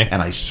 Okay.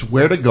 And I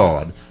swear to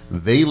God,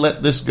 they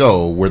let this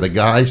go where the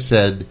guy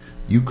said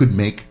you could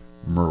make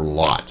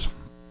Merlot.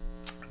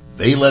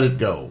 They let it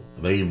go.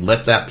 They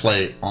let that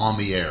play on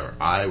the air.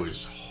 I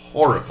was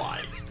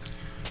horrified.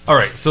 All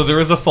right, so there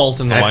is a fault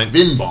in the At wine.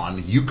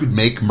 Vinbon, you could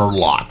make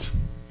Merlot.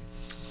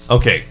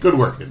 Okay, Good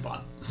work,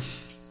 Vinbon.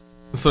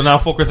 so now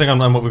focusing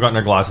on what we've got in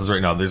our glasses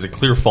right now, there's a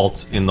clear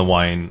fault in the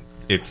wine.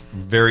 It's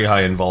very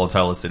high in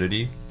volatile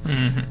acidity.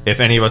 Mm-hmm. If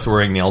any of us were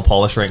wearing nail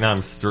polish right now, I'm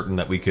certain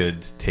that we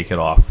could take it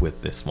off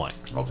with this wine.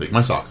 I'll take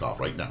my socks off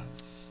right now.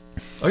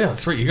 Oh yeah,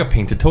 that's right. You got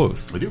painted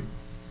toes. I do.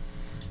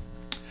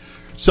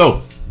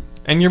 So,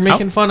 And you're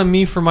making fun of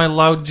me for my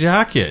loud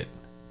jacket.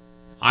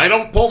 I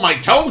don't pull my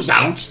toes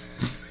out.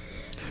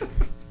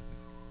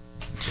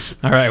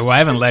 All right, well, I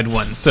haven't led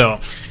one, so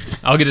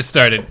I'll get it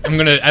started.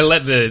 I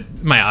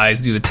let my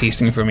eyes do the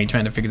tasting for me,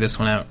 trying to figure this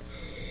one out.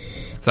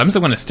 So I'm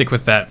still going to stick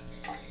with that.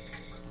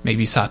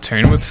 Maybe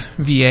Sauterne with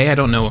VA. I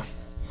don't know.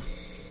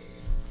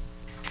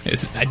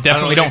 I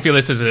definitely don't feel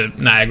this as a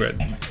Niagara.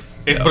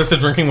 But it's a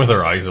drinking with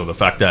our eyes, though. The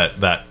fact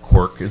that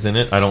cork is in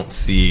it, I don't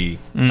see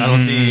the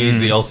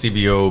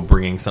LCBO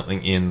bringing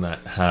something in that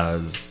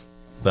has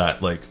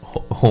that like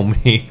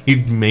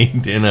homemade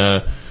made in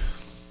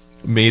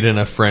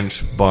a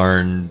French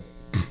barn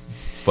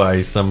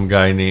by some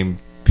guy named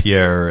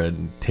Pierre,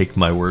 and take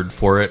my word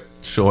for it,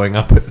 showing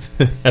up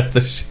at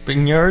the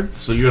shipping yards.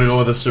 So you're going to go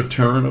with a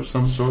Sauterne of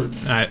some sort?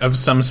 Of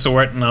some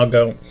sort, and I'll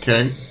go.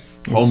 Okay.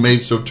 Homemade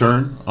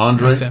Sauterne.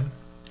 Andre?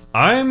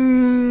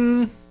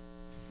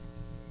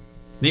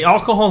 The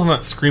alcohol's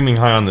not screaming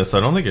high on this, so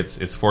I don't think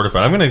it's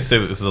fortified. I'm going to say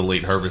that this is a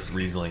late harvest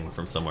Riesling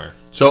from somewhere.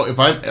 So if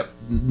I...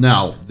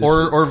 Now...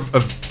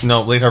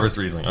 No, late harvest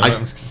Riesling. I'm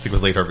going to stick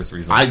with late harvest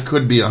Riesling. I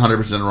could be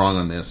 100% wrong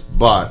on this,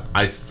 but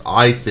I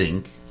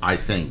think,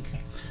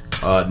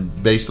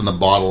 based on the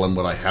bottle and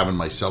what I have in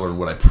my cellar and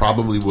what I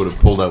probably would have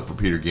pulled out for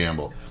Peter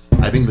Gamble,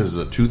 I think this is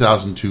a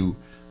 2002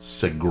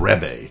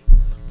 Segrebe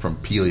from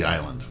Pelee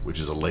Island, which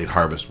is a late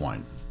harvest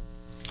wine.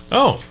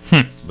 Oh.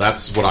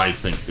 That's what I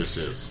think this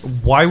is.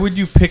 Why would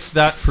you pick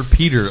that for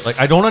Peter? Like,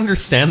 I don't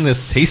understand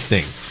this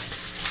tasting.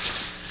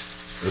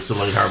 It's a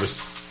late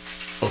harvest...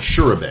 Oh,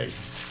 Shirabay.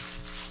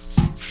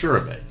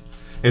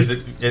 Is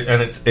it?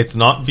 And it's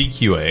not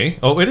VQA.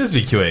 Oh, it is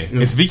VQA.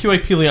 Yeah. It's VQA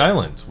Pelee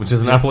Island, which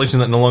is an appellation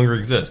that no longer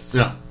exists.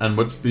 Yeah. And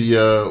what's the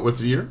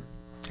year?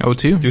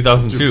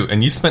 2002.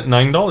 And you spent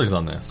 $9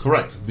 on this.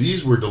 Correct.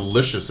 These were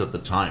delicious at the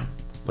time.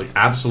 Like,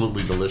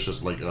 absolutely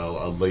delicious, like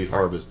a late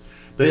harvest.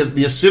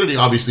 The acidity,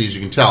 obviously, as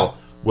you can tell,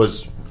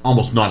 was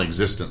almost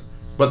non-existent.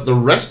 But the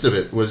rest of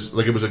it was,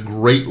 like, it was a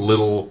great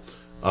little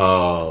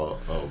well,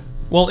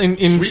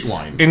 sweet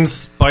wine. In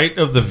spite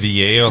of the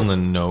VA on the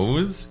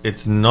nose,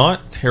 it's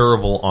not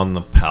terrible on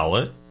the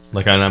palate.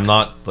 Like, and I'm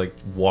not, like,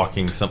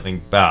 walking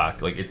something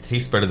back. Like, it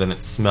tastes better than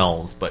it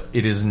smells, but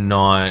it is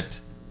not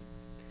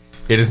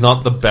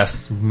the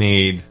best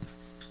made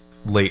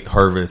late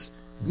harvest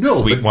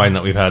sweet wine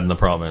that we've had in the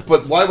province.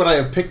 But why would I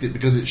have picked it?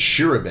 Because it's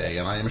Shirabay,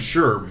 and I am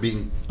sure,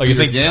 being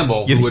Peter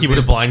Gamble, you think he would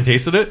have blind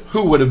tasted it?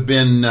 Who would have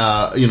been,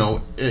 at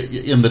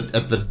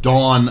the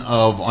dawn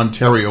of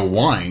Ontario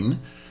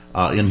wine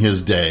in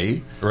his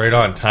day? Right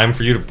on. Time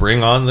for you to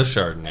bring on the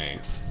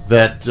Chardonnay.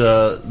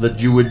 That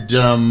you would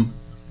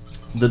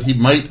that he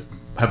might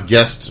have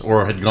guessed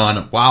or had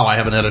gone, wow, I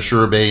haven't had a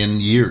Shirabay in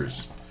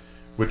years,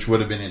 which would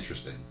have been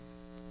interesting.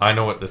 I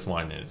know what this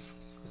wine is.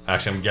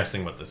 Actually, I'm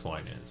guessing what this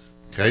wine is.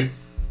 Okay.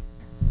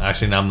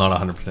 Actually, now I'm not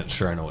 100%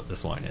 sure I know what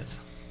this wine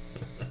is.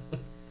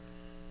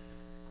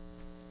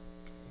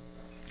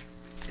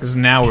 Because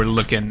now we're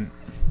looking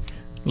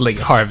late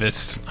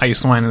harvest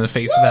ice wine in the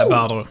face of that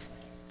bottle.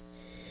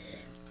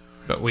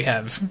 But we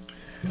have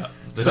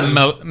some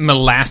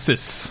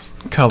molasses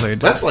colored.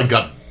 That's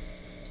got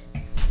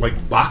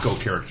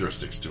Baco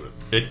characteristics to it.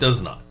 It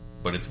does not,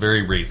 but it's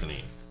very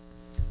raisiny.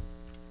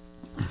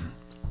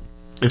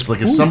 It's like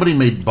if somebody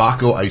made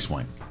Baco ice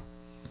wine.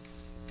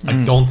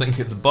 I don't think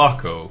it's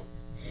Baco.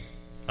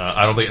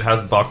 I don't think it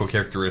has Baco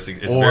characteristics.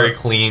 It's very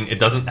clean. It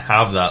doesn't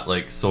have that,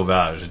 like,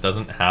 sauvage. It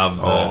doesn't have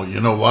you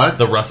know what?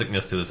 The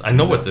russicness to this. I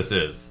know what this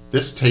is.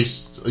 This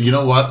tastes... You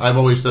know what? I've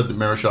always said that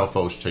Maréchal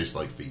Foch tastes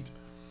like feet.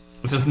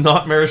 This is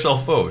not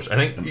Maréchal Foch. I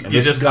think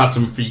this has got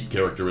some feet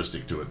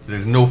characteristic to it.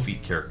 There's no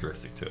feet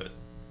characteristic to it.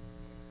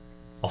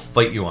 I'll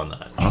fight you on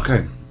that.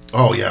 Okay.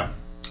 Oh, yeah.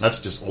 That's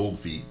just old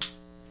feet.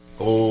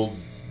 Old,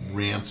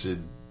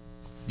 rancid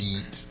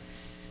feet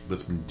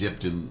that's been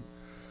dipped in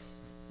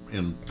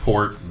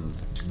port.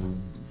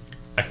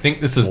 I think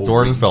this is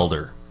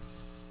Dornfelder.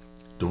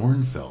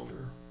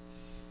 Dornfelder.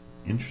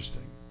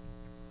 Interesting.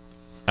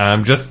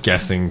 I'm just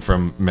guessing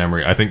from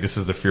memory. I think this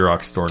is the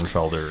Furox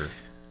Dornfelder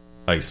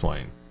ice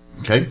wine.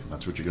 Okay,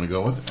 that's what you're going to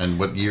go with. And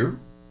what year?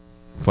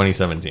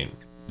 2017.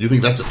 You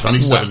think that's a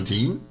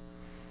 2017?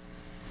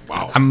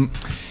 Wow.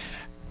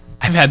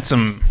 I've had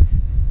some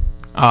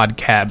odd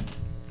cab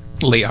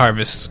late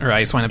harvest or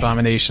ice wine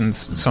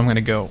abominations, so I'm going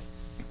to go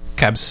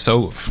Cab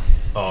Sauv.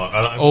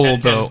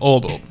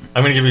 Old.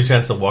 I'm going to give you a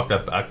chance to walk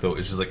that back, though.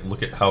 It's just like,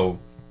 look at how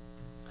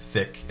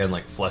thick and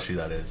like fleshy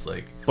that is.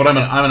 Like, but I'm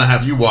gonna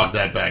have you walk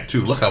that back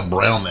too. Look how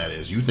brown that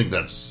is. You think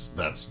that's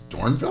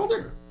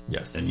Dornfelder?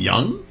 Yes. And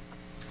young?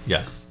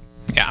 Yes.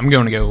 Yeah, I'm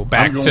going to go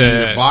back I'm going to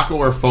either Baco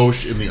or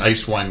Foch in the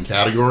ice wine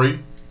category.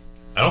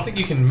 I don't think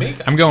you can make.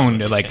 I'm going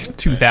to like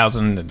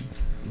 2000.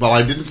 Well,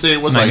 I didn't say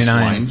it was 99.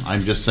 ice wine.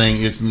 I'm just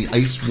saying it's in the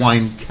ice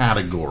wine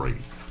category,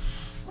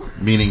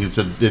 meaning it's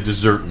a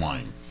dessert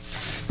wine.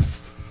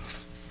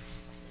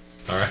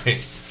 All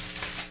right.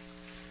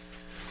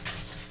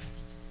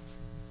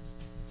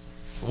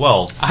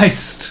 Well,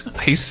 Iced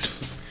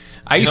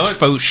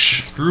Foch.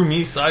 Screw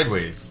me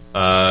sideways.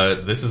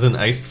 This is an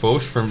iced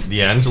Foch from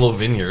D'Angelo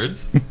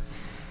Vineyards.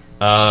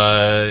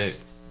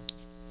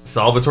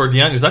 Salvatore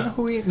D'Angelo. Is that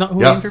who we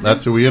interviewed?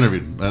 That's who we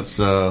interviewed. That's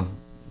You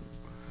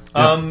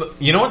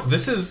know what?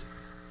 This is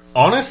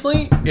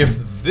honestly, if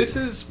this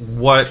is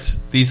what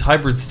these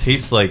hybrids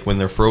taste like when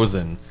they're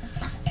frozen,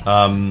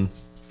 I'm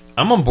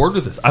on board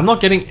with this. I'm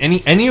not getting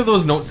any of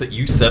those notes that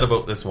you said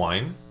about this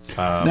wine.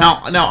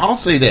 Now I'll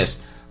say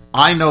this.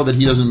 I know that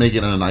he doesn't make it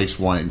in an ice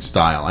wine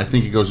style. I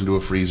think it goes into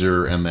a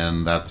freezer, and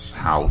then that's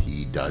how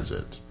he does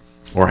it,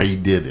 or he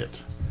did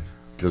it.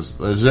 Because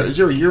is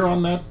there a year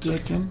on that,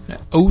 Ken?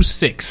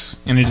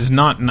 06, and it is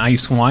not an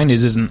ice wine.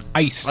 It is an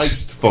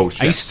iced Foch.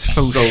 Yeah. Iced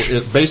Foch. So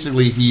he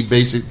basically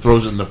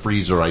throws it in the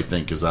freezer. I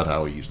think is that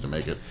how he used to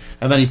make it,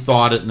 and then he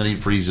thawed it, and then he'd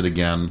freeze it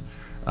again,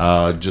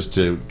 just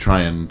to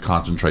try and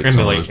concentrate.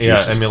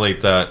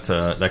 Emulate that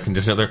that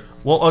condition out there.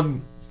 Well,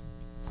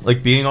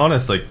 like being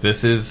honest, like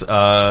this is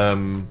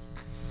one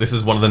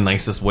of the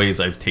nicest ways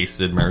I've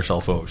tasted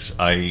Maréchal Foch.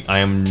 I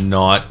am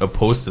not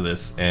opposed to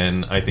this,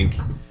 and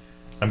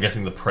I'm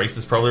guessing the price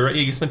is probably right.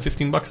 Yeah, you spent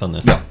 $15 on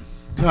this. Yeah,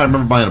 I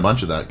remember buying a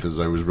bunch of that because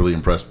I was really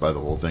impressed by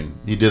the whole thing.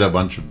 He did a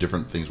bunch of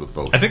different things with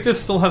Foch. I think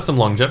this still has some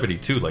longevity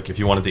too. Like if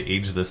you wanted to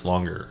age this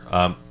longer,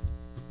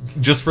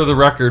 just for the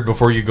record,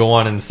 before you go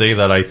on and say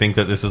that I think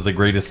that this is the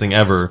greatest thing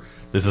ever,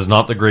 this is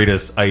not the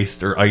greatest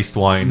iced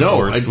wine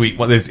or sweet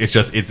one.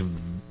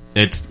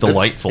 It's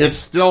delightful. It's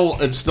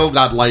still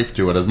got life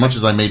to it. As much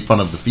as I made fun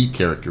of the feet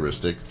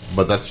characteristic,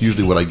 but that's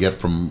usually what I get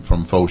from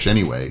Foch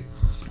anyway.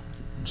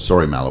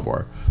 Sorry,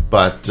 Malivore,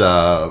 but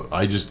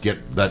I just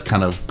get that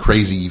kind of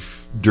crazy,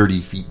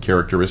 dirty feet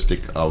characteristic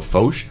of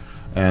Foch,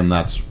 and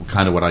that's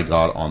kind of what I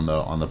got on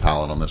the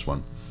palate on this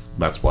one.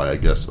 That's why I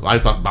guess I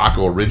thought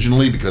Baco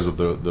originally because of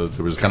the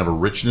there was kind of a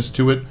richness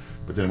to it.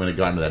 But then when it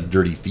got into that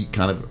dirty feet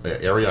kind of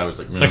area, I was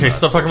like, okay,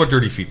 stop talking about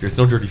dirty feet. There's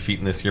no dirty feet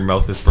in this. Your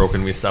mouth is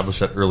broken. We established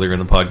that earlier in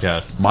the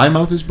podcast. My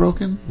mouth is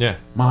broken? Yeah.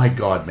 My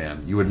God,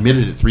 man. You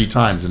admitted it 3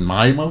 times and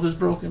my mouth is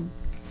broken?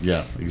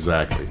 Yeah,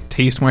 exactly.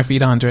 Taste my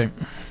feet, Andre.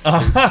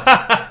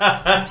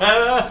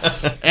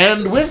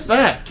 And with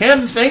that,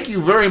 Ken, thank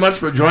you very much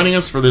for joining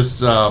us for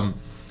this,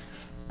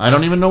 I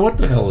don't even know what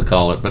the hell to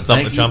call it, but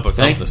Stump the Chump of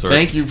something.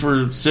 Thank you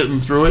for sitting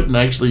through it and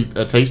actually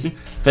tasting.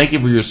 Thank you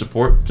for your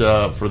support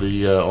for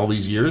the all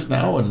these years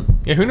now. And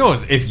yeah, who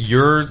knows? If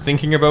you're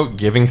thinking about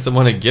giving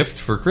someone a gift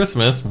for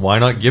Christmas, why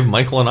not give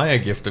Michael and I a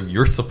gift of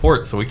your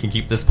support so we can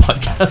keep this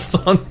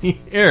podcast on the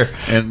air?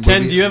 And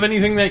Ken, do you have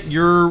anything that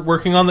you're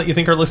working on that you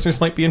think our listeners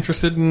might be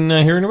interested in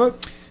hearing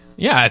about?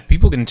 Yeah,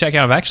 people can check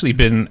out. I've actually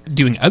been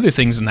doing other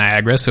things in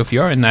Niagara, so if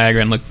you are in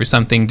Niagara and look for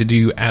something to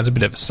do as a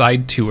bit of a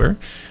side tour,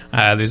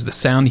 there's the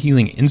Sound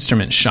Healing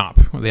Instrument Shop,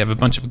 where they have a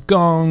bunch of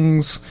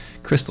gongs,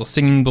 crystal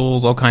singing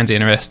bowls, all kinds of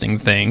interesting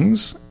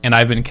things. And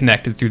I've been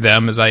connected through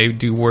them as I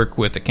do work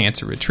with the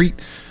Cancer Retreat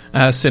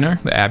Center,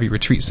 the Abbey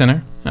Retreat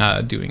Center,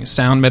 doing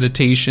sound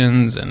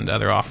meditations and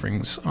other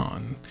offerings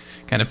on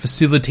kind of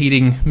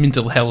facilitating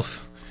mental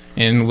health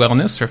and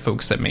wellness for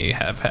folks that may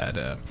have had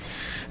a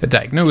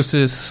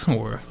diagnosis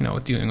or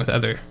dealing with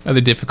other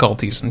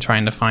difficulties and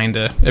trying to find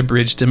a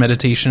bridge to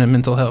meditation and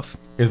mental health.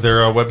 Is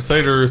there a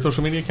website or a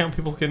social media account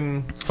people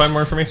can find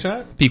more information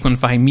at? People can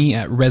find me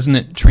at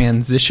Resonant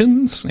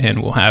Transitions,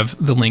 and we'll have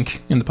the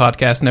link in the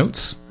podcast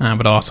notes,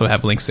 but I'll also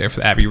have links there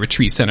for the Abbey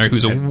Retreat Center,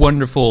 who's a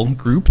wonderful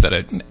group that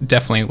I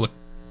definitely look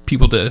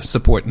people to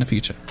support in the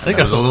future. I think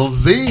that's a little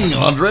zing,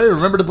 Andre.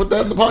 Remember to put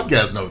that in the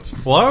podcast notes.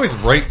 Well, I always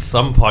write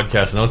some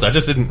podcast notes. I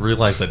just didn't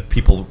realize that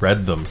people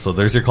read them. So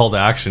there's your call to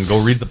action.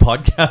 Go read the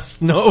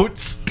podcast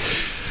notes.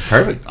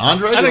 Perfect.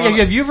 Andre,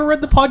 have you ever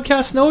read the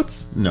podcast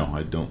notes? No,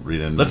 I don't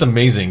read any. That's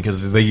amazing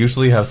because they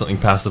usually have something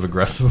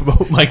passive-aggressive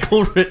about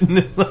Michael written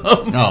in them.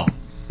 Oh.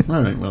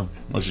 All right, well,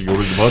 I should go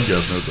read the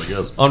podcast notes, I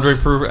guess. Andre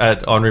Prue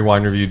at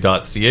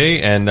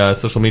AndreWineReview.ca and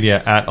social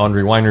media at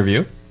Andre Wine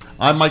Review.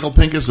 I'm Michael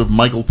Pincus of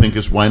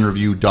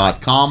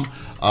MichaelPincusWineReview.com.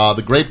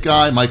 The great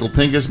guy, Michael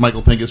Pincus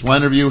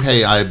Wine Review.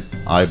 Hey,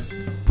 I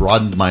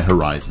broadened my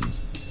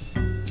horizons.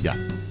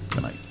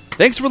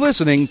 Thanks for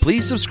listening.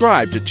 Please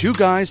subscribe to Two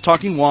Guys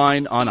Talking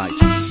Wine on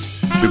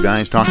iTunes. Two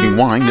Guys Talking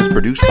Wine is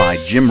produced by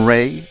Jim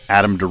Ray,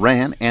 Adam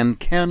Duran, and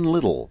Ken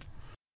Little.